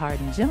Angela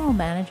Harden, General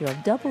Manager of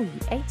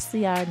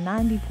WHCR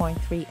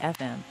 90.3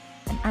 FM,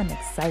 and I'm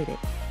excited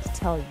to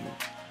tell you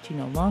that you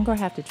no longer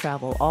have to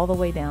travel all the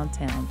way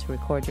downtown to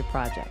record your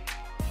project.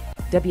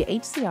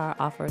 WHCR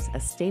offers a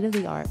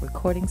state-of-the-art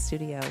recording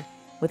studio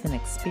with an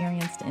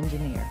experienced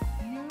engineer.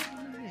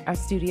 Our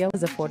studio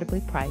is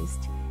affordably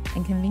priced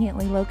and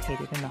conveniently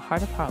located in the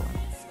heart of Harlem,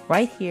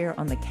 right here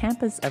on the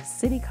campus of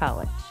City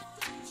College.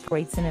 For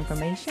rates and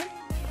information,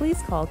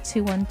 please call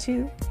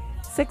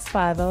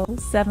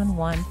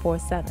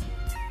 212-650-7147.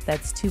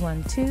 That's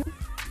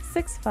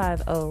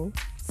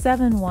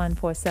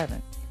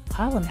 212-650-7147.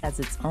 Harlem has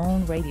its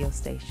own radio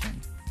station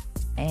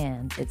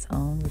and its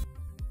own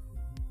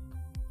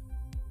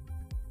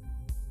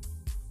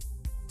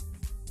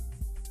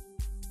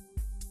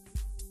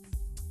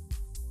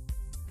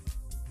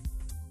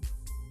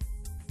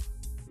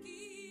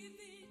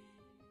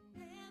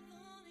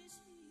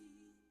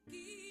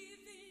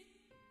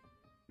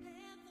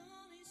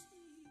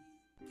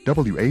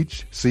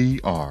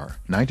WHCR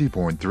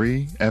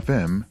 90.3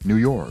 FM, New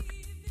York.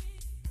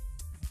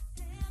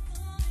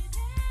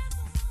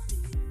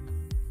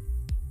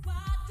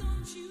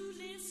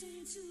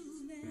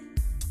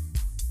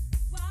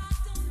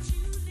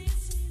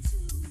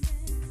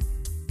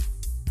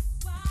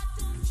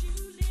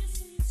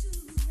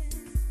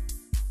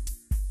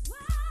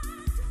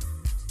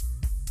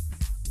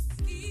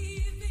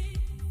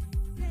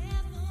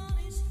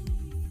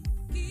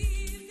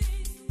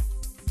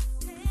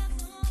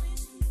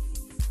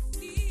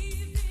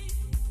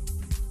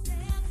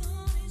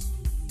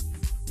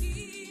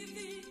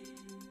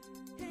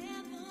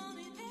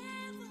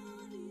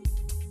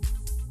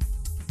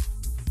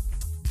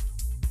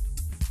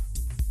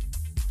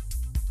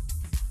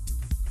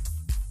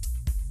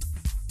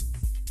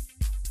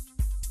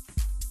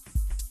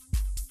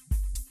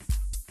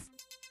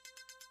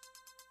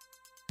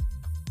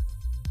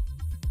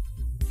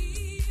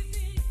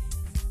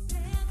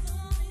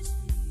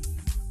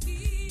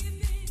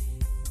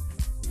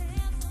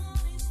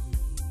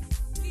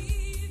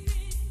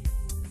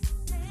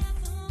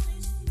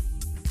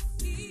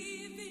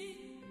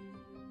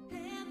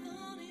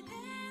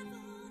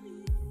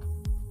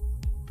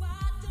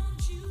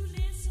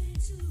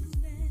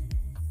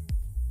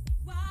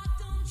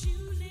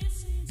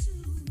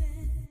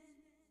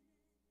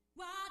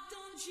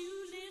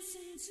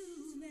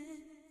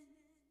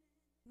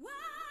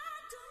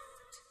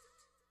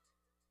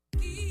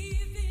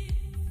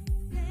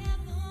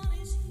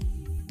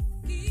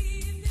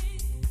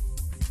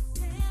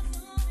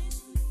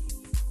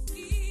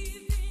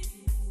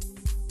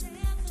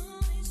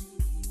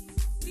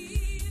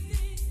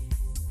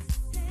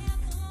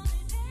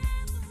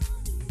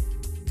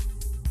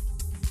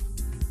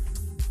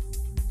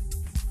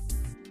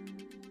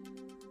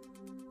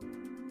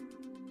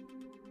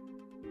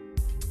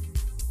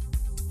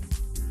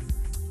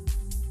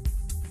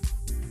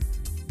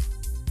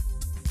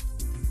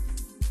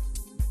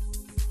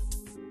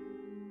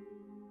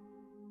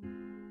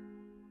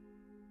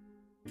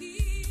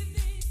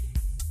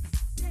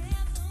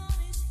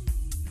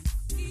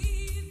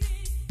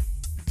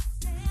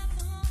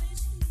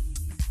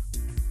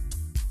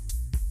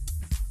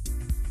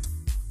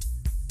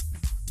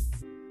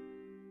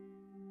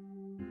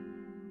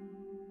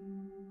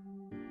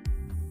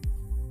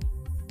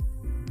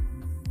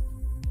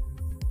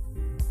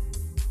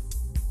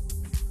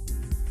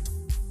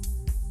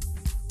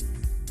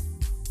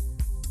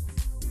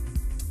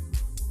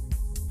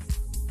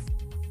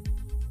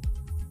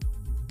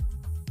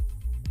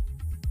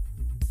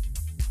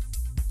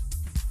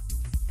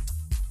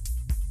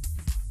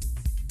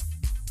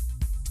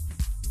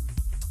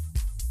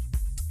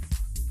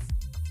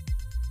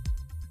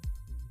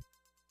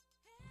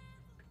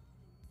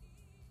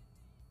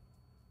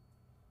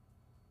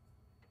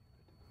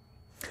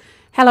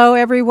 Hello,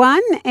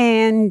 everyone,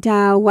 and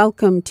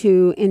welcome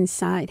to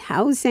Inside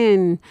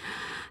Housing.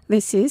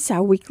 This is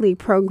our weekly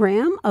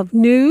program of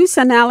news,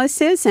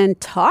 analysis,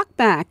 and talk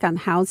back on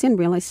housing,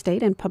 real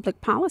estate, and public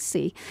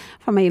policy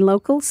from a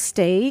local,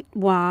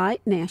 statewide,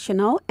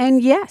 national,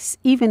 and yes,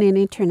 even an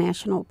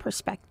international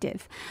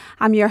perspective.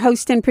 I'm your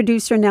host and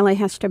producer, Nellie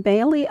Hester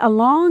Bailey,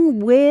 along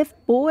with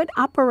board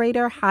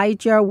operator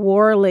Hija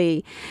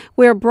Worley.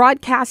 We're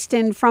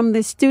broadcasting from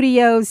the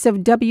studios of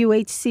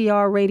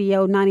Whcr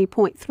Radio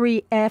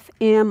 90.3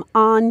 FM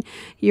on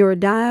your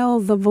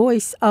dial, the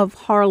voice of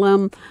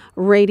Harlem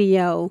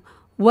Radio.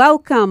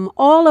 Welcome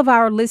all of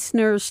our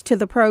listeners to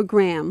the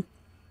program.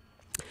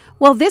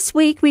 Well, this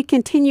week we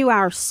continue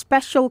our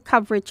special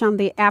coverage on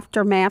the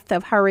aftermath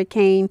of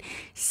Hurricane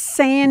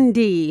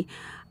Sandy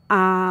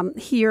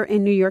here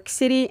in New York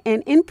City.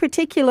 And in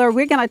particular,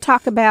 we're going to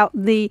talk about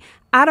the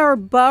outer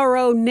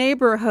borough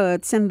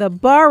neighborhoods and the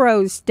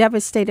boroughs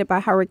devastated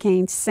by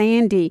Hurricane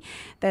Sandy.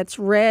 That's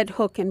Red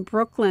Hook in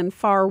Brooklyn,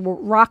 Far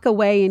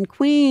Rockaway in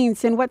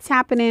Queens, and what's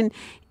happening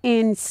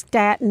in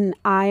Staten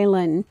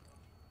Island.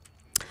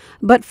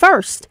 But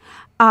first,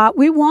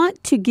 we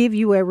want to give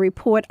you a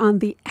report on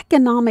the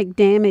economic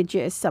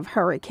damages of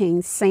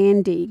Hurricane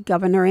Sandy.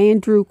 Governor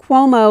Andrew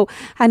Cuomo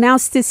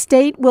announced the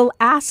state will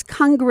ask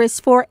Congress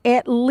for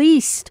at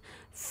least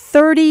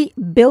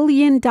 $30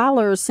 billion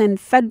in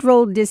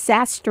federal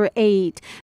disaster aid.